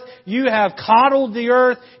the earth. You have coddled the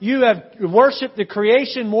earth. You have worshipped the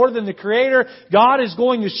creation more than the Creator. God is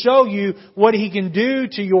going to show you what He can do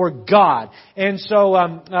to your God. And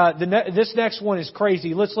so this next one is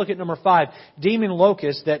crazy. Let's look at number 5. Demon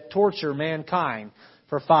locusts that torture mankind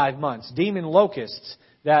for 5 months. Demon locusts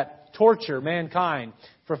that torture mankind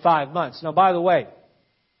for 5 months. Now, by the way,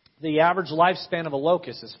 the average lifespan of a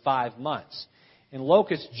locust is 5 months. And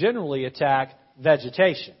locusts generally attack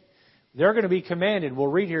vegetation. They're going to be commanded,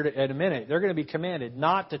 we'll read here in a minute, they're going to be commanded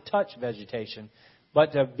not to touch vegetation,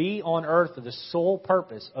 but to be on earth for the sole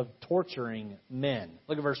purpose of torturing men.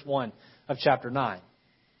 Look at verse 1 of chapter 9.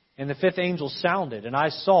 And the fifth angel sounded, and I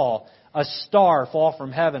saw a star fall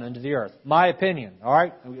from heaven unto the earth. My opinion, all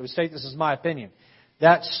right? We would state this is my opinion.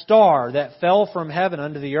 That star that fell from heaven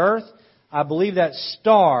unto the earth, I believe that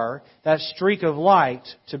star, that streak of light,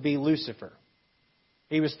 to be Lucifer.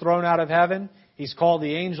 He was thrown out of heaven. He's called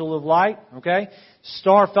the angel of light. Okay?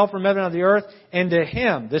 Star fell from heaven on the earth. And to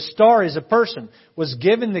him, the star is a person, was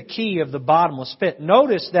given the key of the bottomless pit.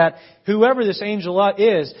 Notice that whoever this angel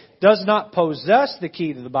is does not possess the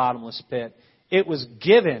key to the bottomless pit. It was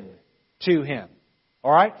given to him.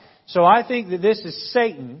 Alright? So I think that this is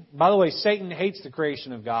Satan. By the way, Satan hates the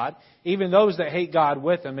creation of God, even those that hate God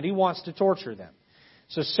with him, and he wants to torture them.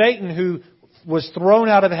 So Satan, who was thrown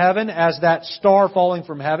out of heaven as that star falling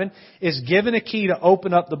from heaven, is given a key to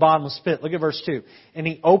open up the bottomless pit. Look at verse 2. And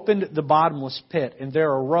he opened the bottomless pit, and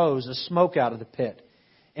there arose a smoke out of the pit,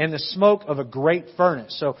 and the smoke of a great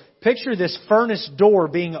furnace. So picture this furnace door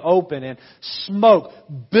being open and smoke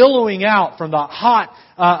billowing out from the hot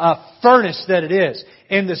furnace that it is.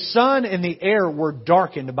 And the sun and the air were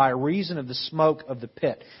darkened by reason of the smoke of the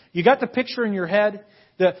pit. You got the picture in your head?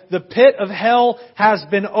 The pit of hell has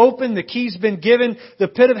been opened. The key's been given. The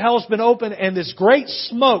pit of hell has been opened. And this great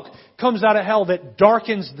smoke comes out of hell that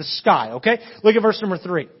darkens the sky. Okay? Look at verse number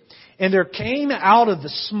 3. And there came out of the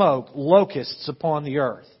smoke locusts upon the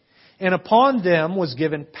earth. And upon them was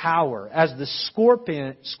given power, as the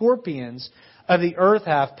scorpions of the earth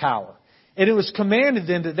have power. And it was commanded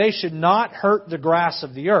them that they should not hurt the grass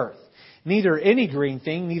of the earth, neither any green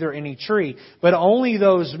thing, neither any tree, but only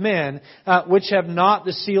those men which have not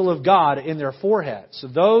the seal of God in their foreheads. So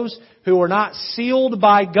those who are not sealed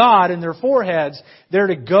by God in their foreheads, they're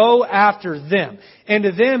to go after them. And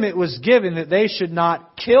to them it was given that they should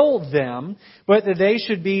not kill them, but that they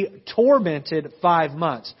should be tormented 5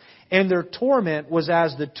 months. And their torment was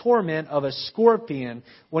as the torment of a scorpion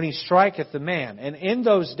when he striketh a man. And in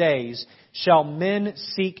those days shall men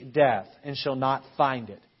seek death, and shall not find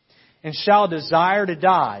it, and shall desire to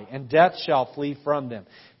die, and death shall flee from them.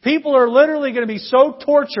 People are literally going to be so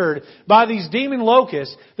tortured by these demon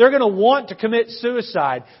locusts, they're going to want to commit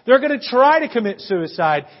suicide. They're going to try to commit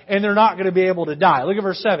suicide, and they're not going to be able to die. Look at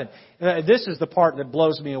verse 7. This is the part that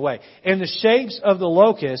blows me away. And the shapes of the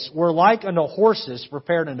locusts were like unto horses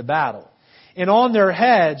prepared unto battle. And on their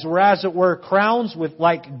heads were as it were crowns with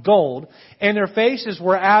like gold, and their faces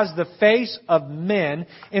were as the face of men,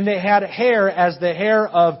 and they had hair as the hair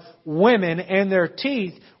of women, and their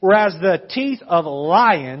teeth were as the teeth of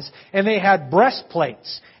lions, and they had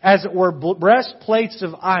breastplates, as it were breastplates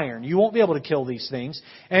of iron. You won't be able to kill these things.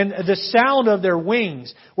 And the sound of their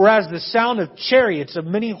wings were as the sound of chariots of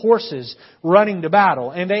many horses running to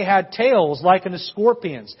battle. And they had tails like unto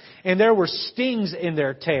scorpions, and there were stings in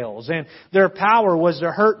their tails. And their power was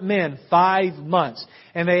to hurt men 5 months.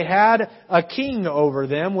 And they had a king over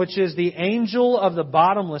them, which is the angel of the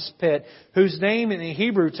bottomless pit, whose name in the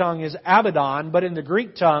Hebrew tongue is Abaddon, but in the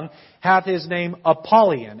Greek tongue hath his name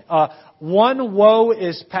Apollyon. One woe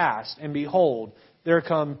is past, and behold, there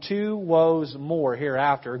come 2 woes more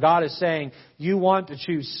hereafter. God is saying, you want to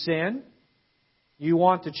choose sin? You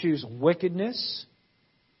want to choose wickedness?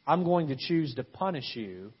 I'm going to choose to punish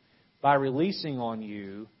you by releasing on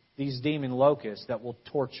you these demon locusts that will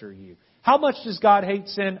torture you. How much does God hate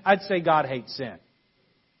sin? I'd say God hates sin.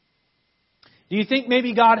 Do you think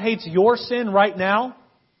maybe God hates your sin right now?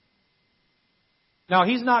 Now,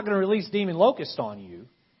 He's not going to release demon locusts on you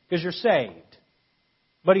because you're saved.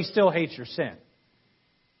 But He still hates your sin.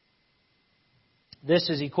 This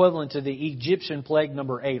is equivalent to the Egyptian plague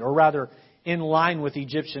number 8, or rather in line with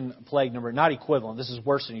Egyptian plague number, not equivalent, this is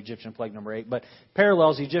worse than Egyptian plague number 8, but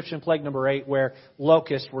parallels Egyptian plague number 8 where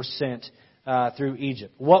locusts were sent through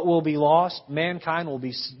Egypt. What will be lost? Mankind will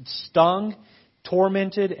be stung,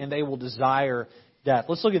 tormented, and they will desire death.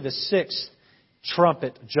 Let's look at the 6th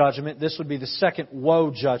trumpet judgment. This would be the second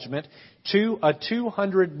woe judgment. A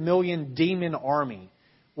 200 million demon army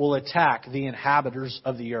will attack the inhabitants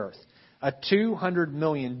of the earth. A 200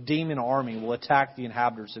 million demon army will attack the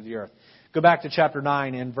inhabitants of the earth. Go back to chapter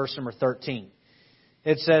 9 and verse number 13.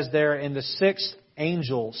 It says there, and the 6th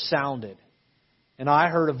angel sounded, and I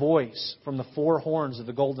heard a voice from the 4 horns of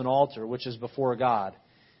the golden altar, which is before God,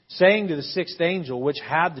 saying to the 6th angel, which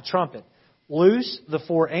had the trumpet, loose the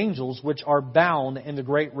 4 angels which are bound in the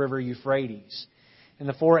great river Euphrates. And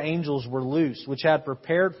the 4 angels were loosed, which had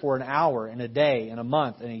prepared for an hour and a day and a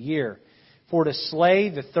month and a year, for to slay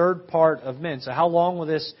the 3rd part of men. So how long will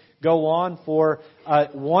this go on? For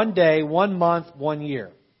 1 day, 1 month, 1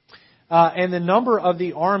 year. And the number of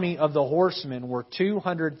the army of the horsemen were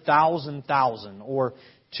 200,000, or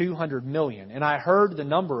 200 million. And I heard the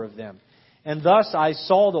number of them. And thus I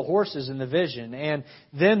saw the horses in the vision, and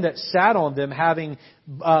them that sat on them having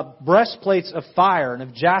breastplates of fire and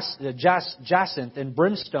of jacinth and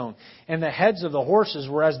brimstone. And the heads of the horses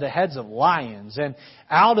were as the heads of lions. And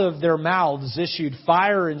out of their mouths issued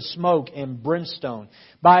fire and smoke and brimstone.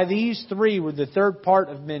 By these 3 were the 3rd part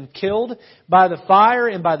of men killed, by the fire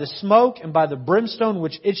and by the smoke and by the brimstone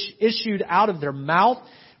which issued out of their mouth.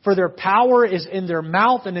 For their power is in their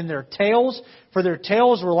mouth and in their tails. For their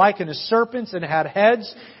tails were like unto serpents and had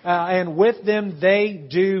heads, and with them they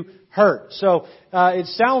do hurt. So it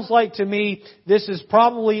sounds like to me this is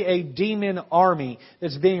probably a demon army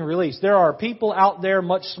that's being released. There are people out there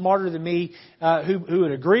much smarter than me who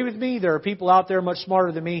would agree with me. There are people out there much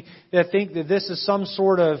smarter than me that think that this is some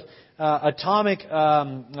sort of atomic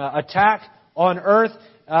attack on Earth.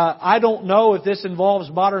 I don't know if this involves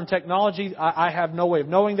modern technology. I have no way of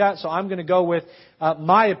knowing that, so I'm going to go with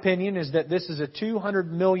my opinion is that this is a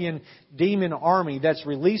 200 million demon army that's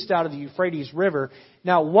released out of the Euphrates River.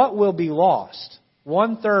 Now, what will be lost?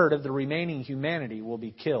 1/3 of the remaining humanity will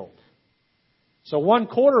be killed. So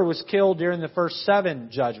 1/4 was killed during the first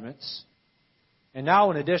 7 judgments, and now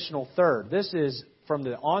an additional third. This is from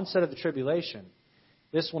the onset of the tribulation.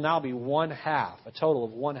 This will now be 1/2, a total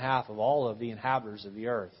of 1/2 of all of the inhabitants of the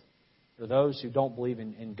earth. For those who don't believe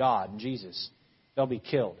in God and Jesus, they'll be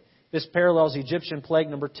killed. This parallels Egyptian plague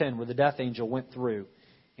number 10, where the death angel went through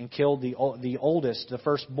and killed the oldest, the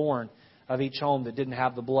firstborn of each home that didn't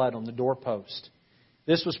have the blood on the doorpost.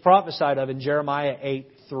 This was prophesied of in Jeremiah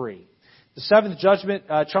 8:3. The 7th judgment,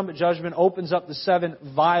 trumpet judgment, opens up the 7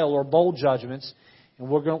 vial or bowl judgments. And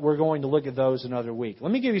we're going to look at those another week.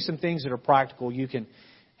 Let me give you some things that are practical. You can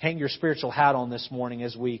hang your spiritual hat on this morning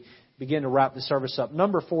as we begin to wrap the service up.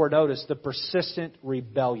 Number 4, notice the persistent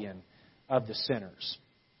rebellion of the sinners.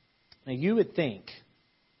 Now you would think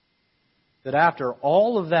that after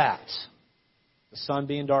all of that, the sun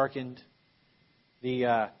being darkened,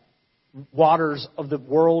 the waters of the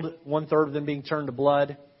world, 1/3 of them being turned to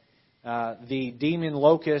blood, the demon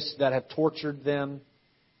locusts that have tortured them,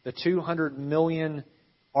 the 200 million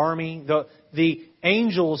army, the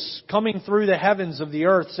angels coming through the heavens of the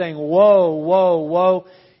earth saying, "Woe, woe, woe."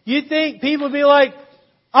 You think people would be like,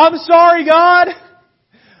 "I'm sorry, God.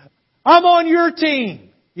 I'm on your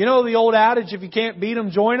team." You know the old adage, if you can't beat them,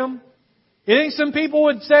 join them? You think some people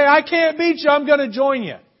would say, "I can't beat you, I'm going to join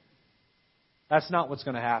you." That's not what's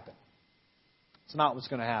going to happen. It's not what's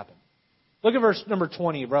going to happen. Look at verse number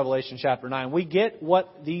 20 of Revelation chapter 9. We get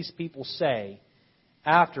what these people say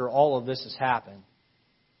after all of this has happened.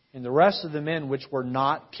 "And the rest of the men which were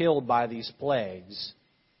not killed by these plagues,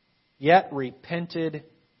 yet repented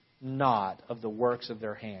not of the works of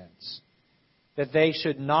their hands, that they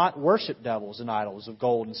should not worship devils and idols of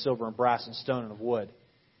gold and silver and brass and stone and of wood,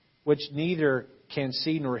 which neither can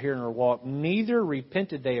see nor hear nor walk. Neither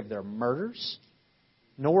repented they of their murders,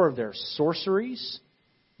 nor of their sorceries,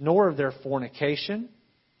 nor of their fornication,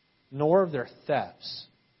 nor of their thefts."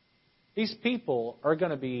 These people are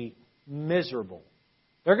going to be miserable.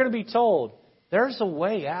 They're going to be told, there's a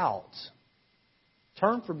way out.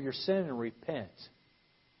 Turn from your sin and repent.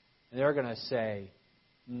 And they're going to say,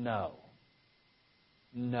 no.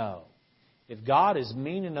 No. If God is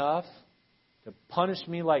mean enough to punish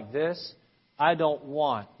me like this, I don't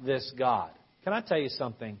want this God. Can I tell you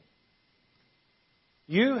something?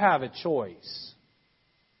 You have a choice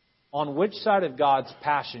on which side of God's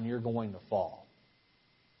passion you're going to fall.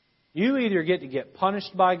 You either get to get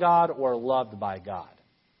punished by God or loved by God.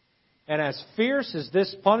 And as fierce as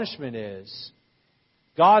this punishment is,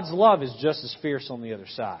 God's love is just as fierce on the other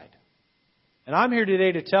side. And I'm here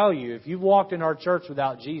today to tell you, if you've walked in our church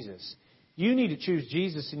without Jesus, you need to choose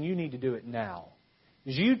Jesus and you need to do it now.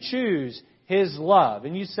 Because you choose His love.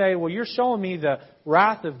 And you say, well, you're showing me the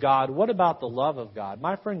wrath of God. What about the love of God?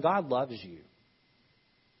 My friend, God loves you.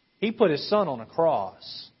 He put His Son on a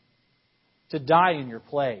cross to die in your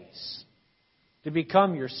place, to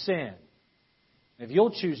become your sin. If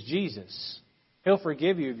you'll choose Jesus, He'll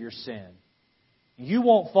forgive you of your sin. You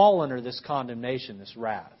won't fall under this condemnation, this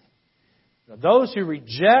wrath. Those who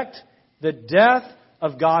reject the death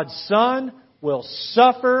of God's Son will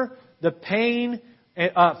suffer the pain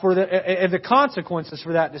and the consequences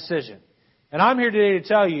for that decision. And I'm here today to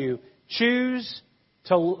tell you, choose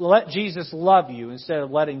to let Jesus love you instead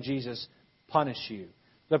of letting Jesus punish you.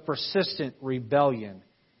 The persistent rebellion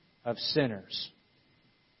of sinners.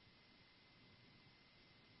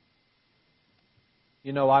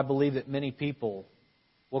 You know, I believe that many people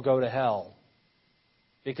will go to hell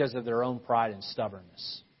because of their own pride and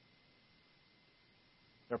stubbornness.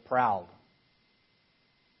 They're proud.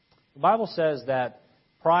 The Bible says that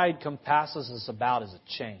pride compasses us about as a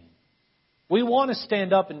chain. We want to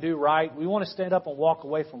stand up and do right. We want to stand up and walk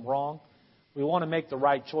away from wrong. We want to make the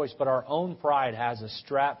right choice, but our own pride has us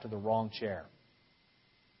strapped to the wrong chair.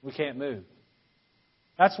 We can't move.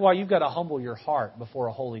 That's why you've got to humble your heart before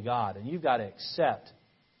a holy God, and you've got to accept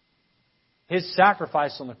His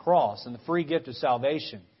sacrifice on the cross and the free gift of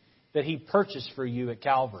salvation that He purchased for you at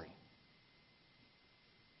Calvary.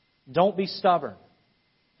 Don't be stubborn.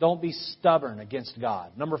 Don't be stubborn against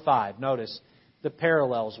God. Number 5, notice the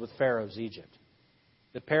parallels with Pharaoh's Egypt.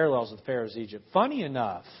 The parallels with Pharaoh's Egypt. Funny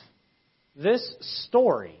enough, This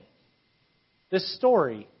story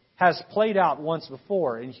has played out once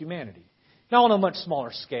before in humanity. Now on a much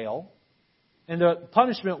smaller scale. And the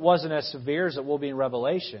punishment wasn't as severe as it will be in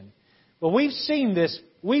Revelation. But we've seen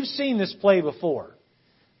this play before.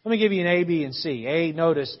 Let me give you an A, B, and C. A,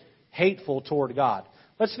 notice, hateful toward God.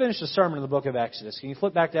 Let's finish the sermon in the book of Exodus. Can you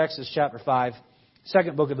flip back to Exodus chapter 5,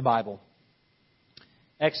 second book of the Bible?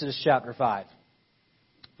 Exodus chapter 5.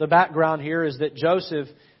 The background here is that Joseph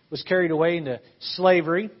was carried away into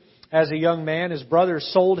slavery as a young man. His brothers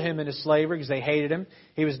sold him into slavery because they hated him.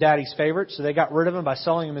 He was Daddy's favorite, so they got rid of him by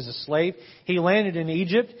selling him as a slave. He landed in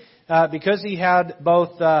Egypt because he had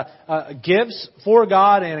both gifts for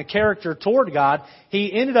God and a character toward God.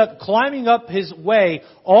 He ended up climbing up his way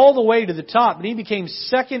all the way to the top, and he became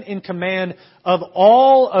second in command of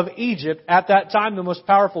all of Egypt, at that time the most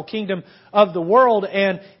powerful kingdom of the world.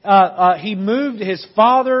 And he moved his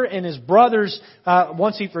father and his brothers,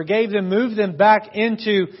 once he forgave them, moved them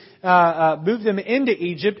into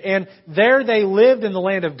Egypt, and there they lived in the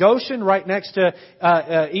land of Goshen, right next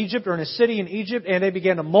to Egypt, or in a city in Egypt, and they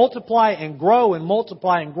began to multiply and grow and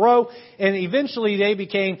multiply and grow, and eventually they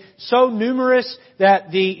became so numerous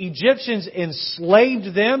that the Egyptians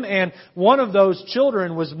enslaved them, and one of those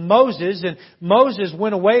children was Moses, and Moses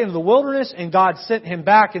went away into the wilderness, and God sent him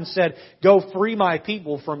back and said, "Go free my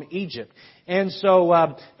people from Egypt." And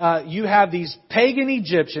so you have these pagan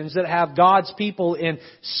Egyptians that have God's people in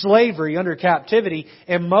slavery under captivity,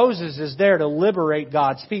 and Moses is there to liberate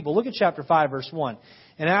God's people. Look at chapter 5, verse 1.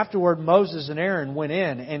 And afterward Moses and Aaron went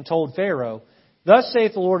in and told Pharaoh, "Thus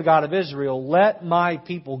saith the Lord God of Israel, let my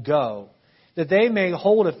people go, that they may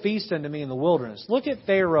hold a feast unto me in the wilderness." Look at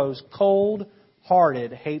Pharaoh's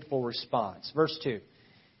cold-hearted, hateful response. Verse 2.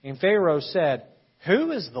 And Pharaoh said,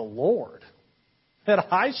 "Who is the Lord,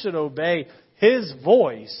 that I should obey His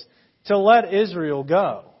voice to let Israel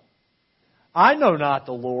go? I know not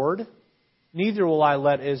the Lord, neither will I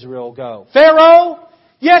let Israel go." Pharaoh,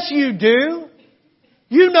 yes you do.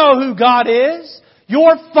 You know who God is.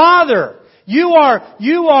 Your father. You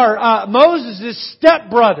are Moses'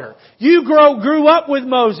 stepbrother. You grew up with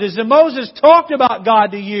Moses, and Moses talked about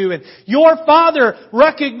God to you, and your father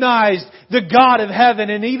recognized the God of heaven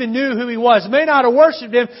and even knew who He was. May not have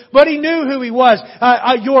worshipped Him, but he knew who He was.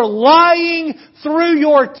 You're lying through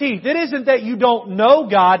your teeth. It isn't that you don't know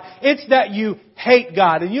God, it's that you hate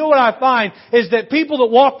God. And you know what I find is that people that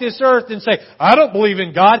walk this earth and say, "I don't believe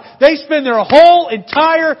in God," they spend their whole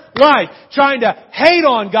entire life trying to hate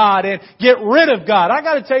on God and get rid of God. I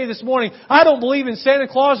got to tell you this morning, I don't believe in Santa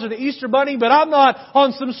Claus or the Easter Bunny, but I'm not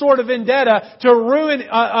on some sort of vendetta to ruin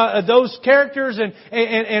those characters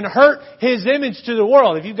and hurt His image to the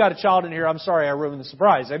world. If you've got a child in here, I'm sorry I ruined the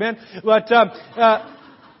surprise. Amen? But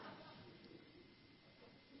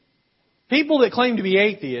people that claim to be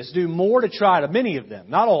atheists do more to try to, many of them,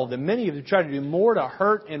 not all of them, many of them try to do more to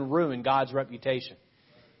hurt and ruin God's reputation.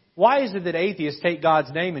 Why is it that atheists take God's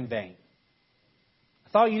name in vain? I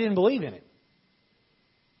thought you didn't believe in it.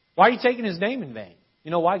 Why are you taking His name in vain?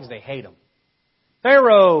 You know why? Because they hate Him.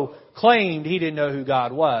 Pharaoh claimed he didn't know who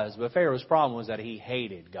God was, but Pharaoh's problem was that he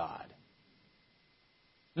hated God.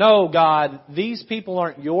 No, God, these people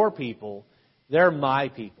aren't your people. They're my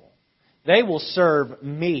people. They will serve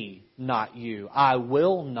me, not you. I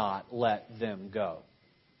will not let them go.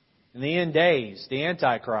 In the end days, the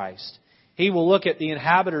Antichrist, he will look at the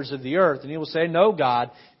inhabitants of the earth and he will say, "No,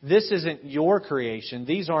 God, this isn't your creation.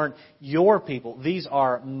 These aren't your people. These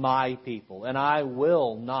are my people. And I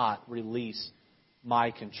will not release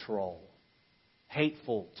my control."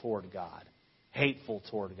 Hateful toward God. Hateful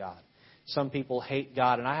toward God. Some people hate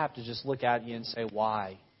God, and I have to just look at you and say,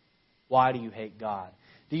 why? Why do you hate God?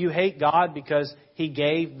 Do you hate God because He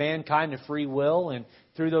gave mankind a free will, and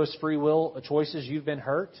through those free will choices you've been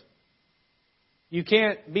hurt? You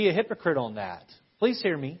can't be a hypocrite on that. Please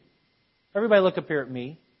hear me. Everybody look up here at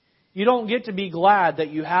me. You don't get to be glad that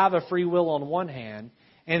you have a free will on one hand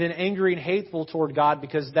and then angry and hateful toward God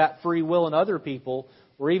because that free will in other people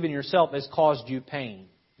or even yourself has caused you pain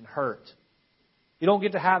and hurt. You don't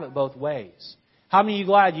get to have it both ways. How many of you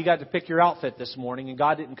glad you got to pick your outfit this morning and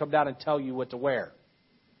God didn't come down and tell you what to wear?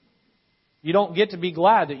 You don't get to be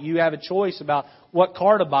glad that you have a choice about what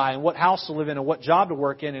car to buy and what house to live in and what job to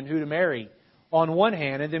work in and who to marry on one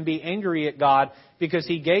hand, and then be angry at God because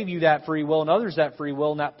He gave you that free will and others that free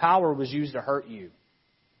will, and that power was used to hurt you.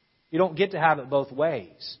 You don't get to have it both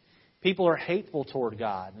ways. People are hateful toward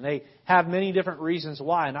God, and they have many different reasons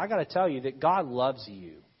why. And I got to tell you that God loves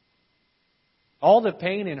you. All the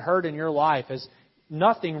pain and hurt in your life has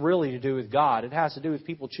nothing really to do with God. It has to do with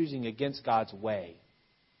people choosing against God's way.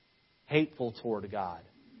 Hateful toward God.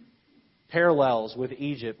 parallels with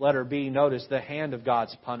Egypt, letter B, notice the hand of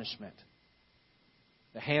God's punishment.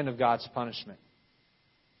 The hand of God's punishment.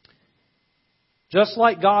 Just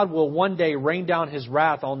like God will one day rain down His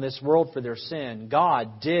wrath on this world for their sin,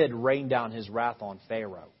 God did rain down His wrath on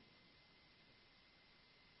Pharaoh.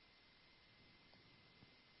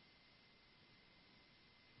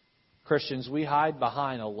 Christians, we hide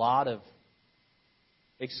behind a lot of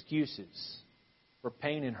excuses for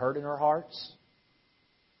pain and hurt in our hearts.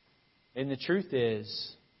 And the truth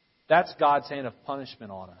is, that's God's hand of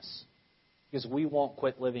punishment on us. Because we won't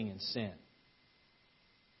quit living in sin.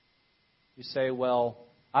 You say, well,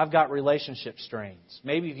 I've got relationship strains.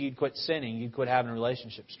 Maybe if you'd quit sinning, you'd quit having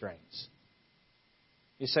relationship strains.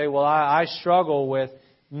 You say, well, I struggle with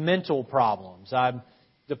mental problems. I'm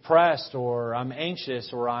depressed, or I'm anxious,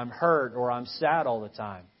 or I'm hurt, or I'm sad all the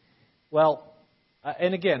time. Well,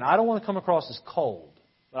 and again, I don't want to come across as cold,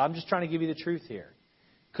 but I'm just trying to give you the truth here.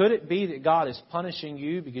 Could it be that God is punishing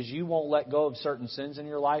you because you won't let go of certain sins in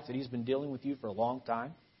your life that He's been dealing with you for a long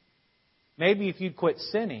time? Maybe if you'd quit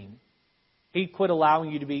sinning, He'd quit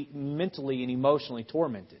allowing you to be mentally and emotionally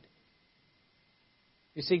tormented.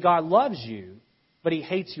 You see, God loves you, but He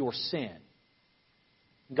hates your sin.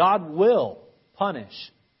 God will punish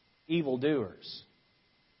evildoers.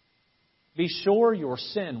 Be sure your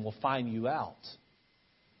sin will find you out.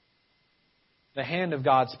 The hand of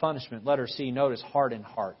God's punishment, letter C, notice hardened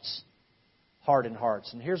hearts. Hardened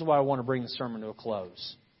hearts. And here's why I want to bring the sermon to a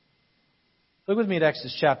close. Look with me at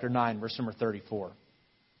Exodus chapter 9, verse number 34.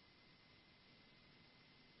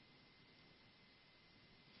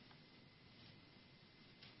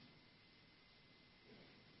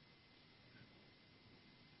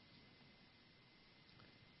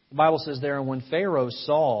 The Bible says there, and when Pharaoh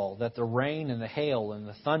saw that the rain and the hail and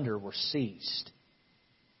the thunder were ceased,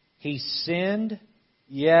 he sinned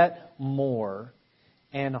yet more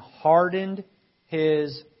and hardened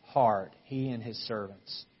his heart, he and his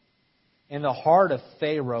servants. And the heart of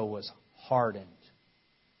Pharaoh was hardened.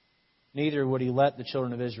 Neither would he let the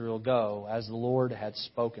children of Israel go, as the Lord had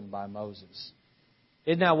spoken by Moses.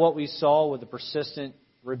 Isn't that what we saw with the persistent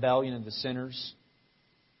rebellion of the sinners?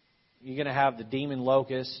 You're going to have the demon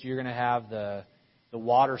locusts. You're going to have the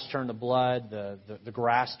waters turned to blood, the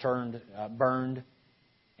grass turned burned.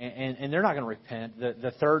 And they're not going to repent.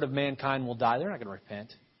 The third of mankind will die. They're not going to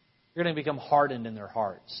repent. They're going to become hardened in their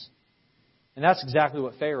hearts. And that's exactly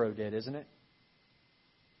what Pharaoh did, isn't it?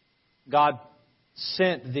 God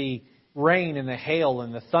sent the rain and the hail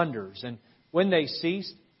and the thunders. And when they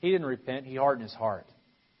ceased, He didn't repent. He hardened his heart.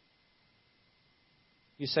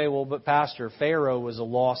 You say, well, but Pastor, Pharaoh was a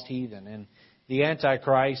lost heathen. And the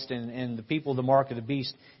Antichrist and the people of the mark of the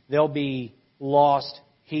beast, they'll be lost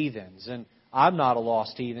heathens. And I'm not a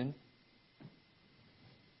lost heathen.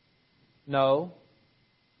 No.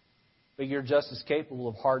 But you're just as capable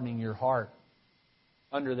of hardening your heart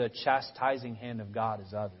under the chastising hand of God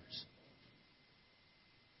as others.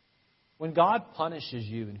 When God punishes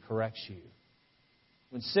you and corrects you,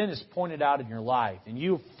 when sin is pointed out in your life and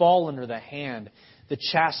you fall under the hand, the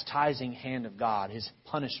chastising hand of God, His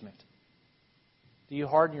punishment, do you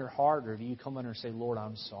harden your heart, or do you come under and say, Lord,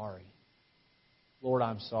 I'm sorry. Lord,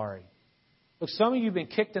 I'm sorry. Look, some of you have been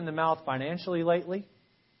kicked in the mouth financially lately.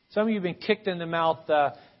 Some of you have been kicked in the mouth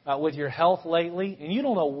with your health lately, and you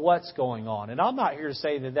don't know what's going on. And I'm not here to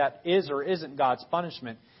say that that is or isn't God's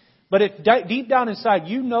punishment. But if deep down inside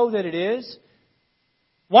you know that it is,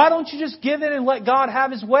 why don't you just give in and let God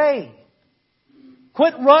have His way?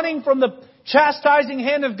 Quit running from the chastising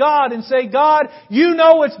hand of God and say, God, You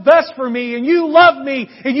know what's best for me, and You love me,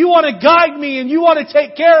 and You want to guide me, and You want to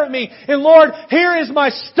take care of me. And Lord, here is my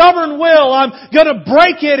stubborn will. I'm going to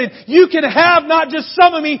break it, and You can have not just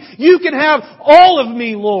some of me, You can have all of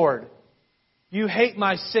me, Lord. You hate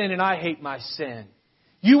my sin, and I hate my sin.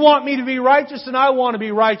 You want me to be righteous, and I want to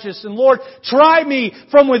be righteous. And Lord, try me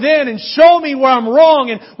from within and show me where I'm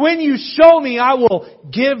wrong. And when You show me, I will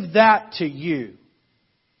give that to You.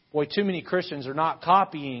 Boy, too many Christians are not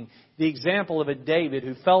copying the example of a David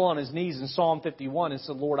who fell on his knees in Psalm 51 and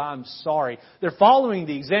said, Lord, I'm sorry. They're following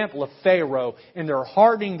the example of Pharaoh, and they're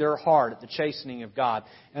hardening their heart at the chastening of God.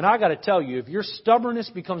 And I got to tell you, if your stubbornness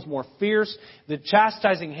becomes more fierce, the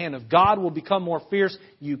chastising hand of God will become more fierce.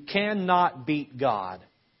 You cannot beat God.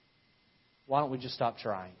 Why don't we just stop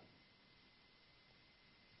trying?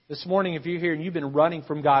 This morning, if you're here and you've been running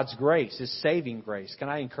from God's grace, His saving grace, can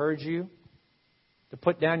I encourage you to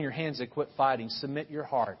put down your hands and quit fighting? Submit your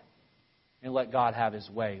heart and let God have His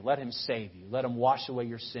way. Let Him save you. Let Him wash away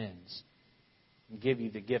your sins and give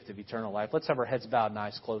you the gift of eternal life. Let's have our heads bowed and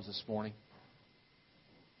eyes closed this morning.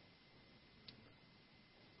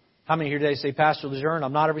 How many here today say, Pastor Lejeune,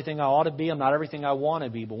 I'm not everything I ought to be, I'm not everything I want to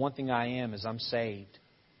be, but one thing I am is I'm saved.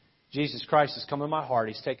 Jesus Christ has come in my heart.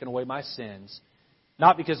 He's taken away my sins.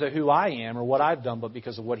 Not because of who I am or what I've done, but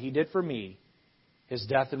because of what He did for me. His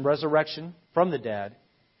death and resurrection from the dead,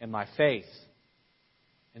 and my faith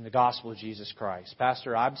in the gospel of Jesus Christ.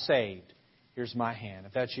 Pastor, I'm saved. Here's my hand.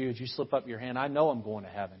 If that's you, would you slip up your hand? I know I'm going to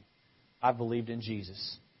heaven. I've believed in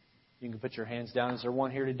Jesus. You can put your hands down. Is there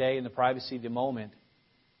one here today in the privacy of the moment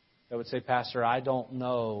that would say, Pastor, I don't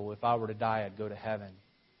know if I were to die, I'd go to heaven.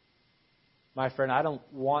 My friend, I don't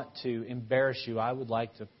want to embarrass you. I would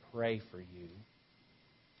like to pray for you.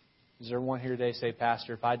 Is there one here today say,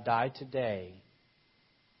 Pastor, if I die today,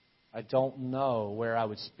 I don't know where I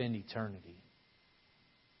would spend eternity.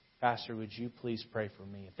 Pastor, would you please pray for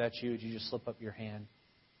me? If that's you, would you just slip up your hand?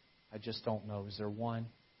 I just don't know. Is there one?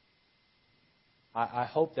 I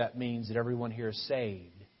hope that means that everyone here is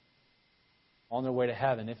saved, on their way to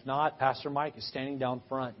heaven. If not, Pastor Mike is standing down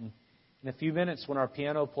front. And in a few minutes, when our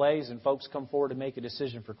piano plays and folks come forward to make a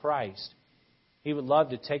decision for Christ, he would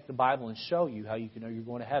love to take the Bible and show you how you can know you're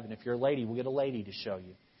going to heaven. If you're a lady, we'll get a lady to show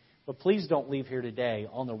you. But please don't leave here today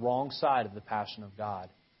on the wrong side of the passion of God.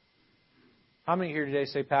 How many here today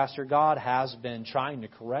say, Pastor, God has been trying to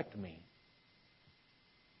correct me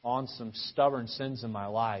on some stubborn sins in my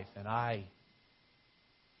life, and I've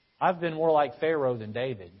been more like Pharaoh than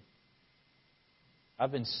David.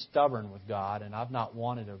 I've been stubborn with God, and I've not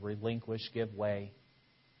wanted to relinquish, give way,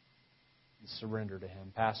 and surrender to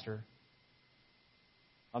Him. Pastor,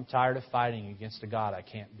 I'm tired of fighting against a God I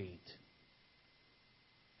can't beat.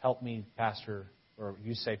 Help me, Pastor, or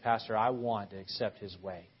you say, Pastor, I want to accept His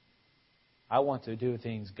way. I want to do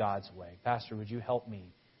things God's way. Pastor, would you help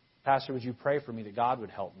me? Pastor, would you pray for me that God would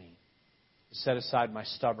help me to set aside my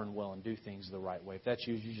stubborn will and do things the right way? If that's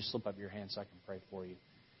you, you just slip up your hand so I can pray for you.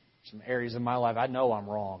 Some areas in my life, I know I'm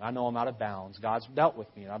wrong. I know I'm out of bounds. God's dealt with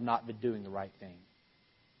me, and I've not been doing the right thing.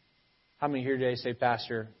 How many here today say,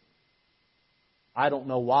 Pastor, I don't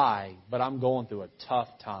know why, but I'm going through a tough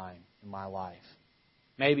time in my life.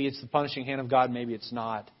 Maybe it's the punishing hand of God, maybe it's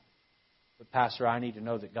not. But Pastor, I need to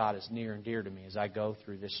know that God is near and dear to me as I go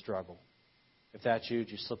through this struggle. If that's you, would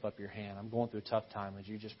you slip up your hand? I'm going through a tough time. Would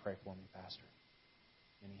you just pray for me, Pastor?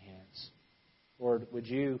 Any hands? Lord, would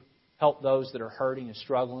you help those that are hurting and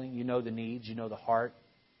struggling? You know the needs. You know the heart.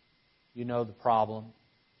 You know the problem.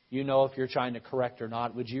 You know if you're trying to correct or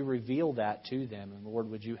not. Would you reveal that to them? And Lord,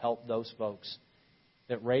 would you help those folks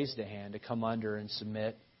that raised a hand to come under and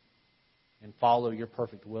submit and follow your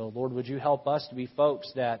perfect will? Lord, would you help us to be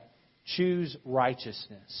folks that choose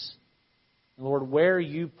righteousness? And Lord, where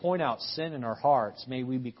you point out sin in our hearts, may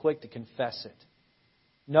we be quick to confess it,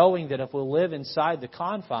 knowing that if we'll live inside the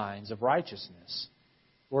confines of righteousness,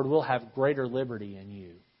 Lord, we'll have greater liberty in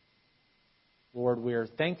you. Lord, we're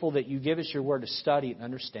thankful that you give us your word to study it and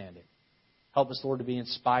understand it. Help us, Lord, to be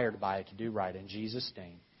inspired by it, to do right. In Jesus'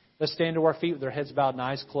 name. Let's stand to our feet with our heads bowed and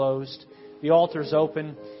eyes closed. The altar's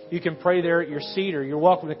open. You can pray there at your seat, or you're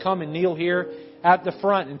welcome to come and kneel here at the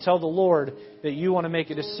front and tell the Lord that you want to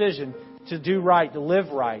make a decision to do right, to live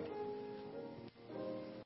right,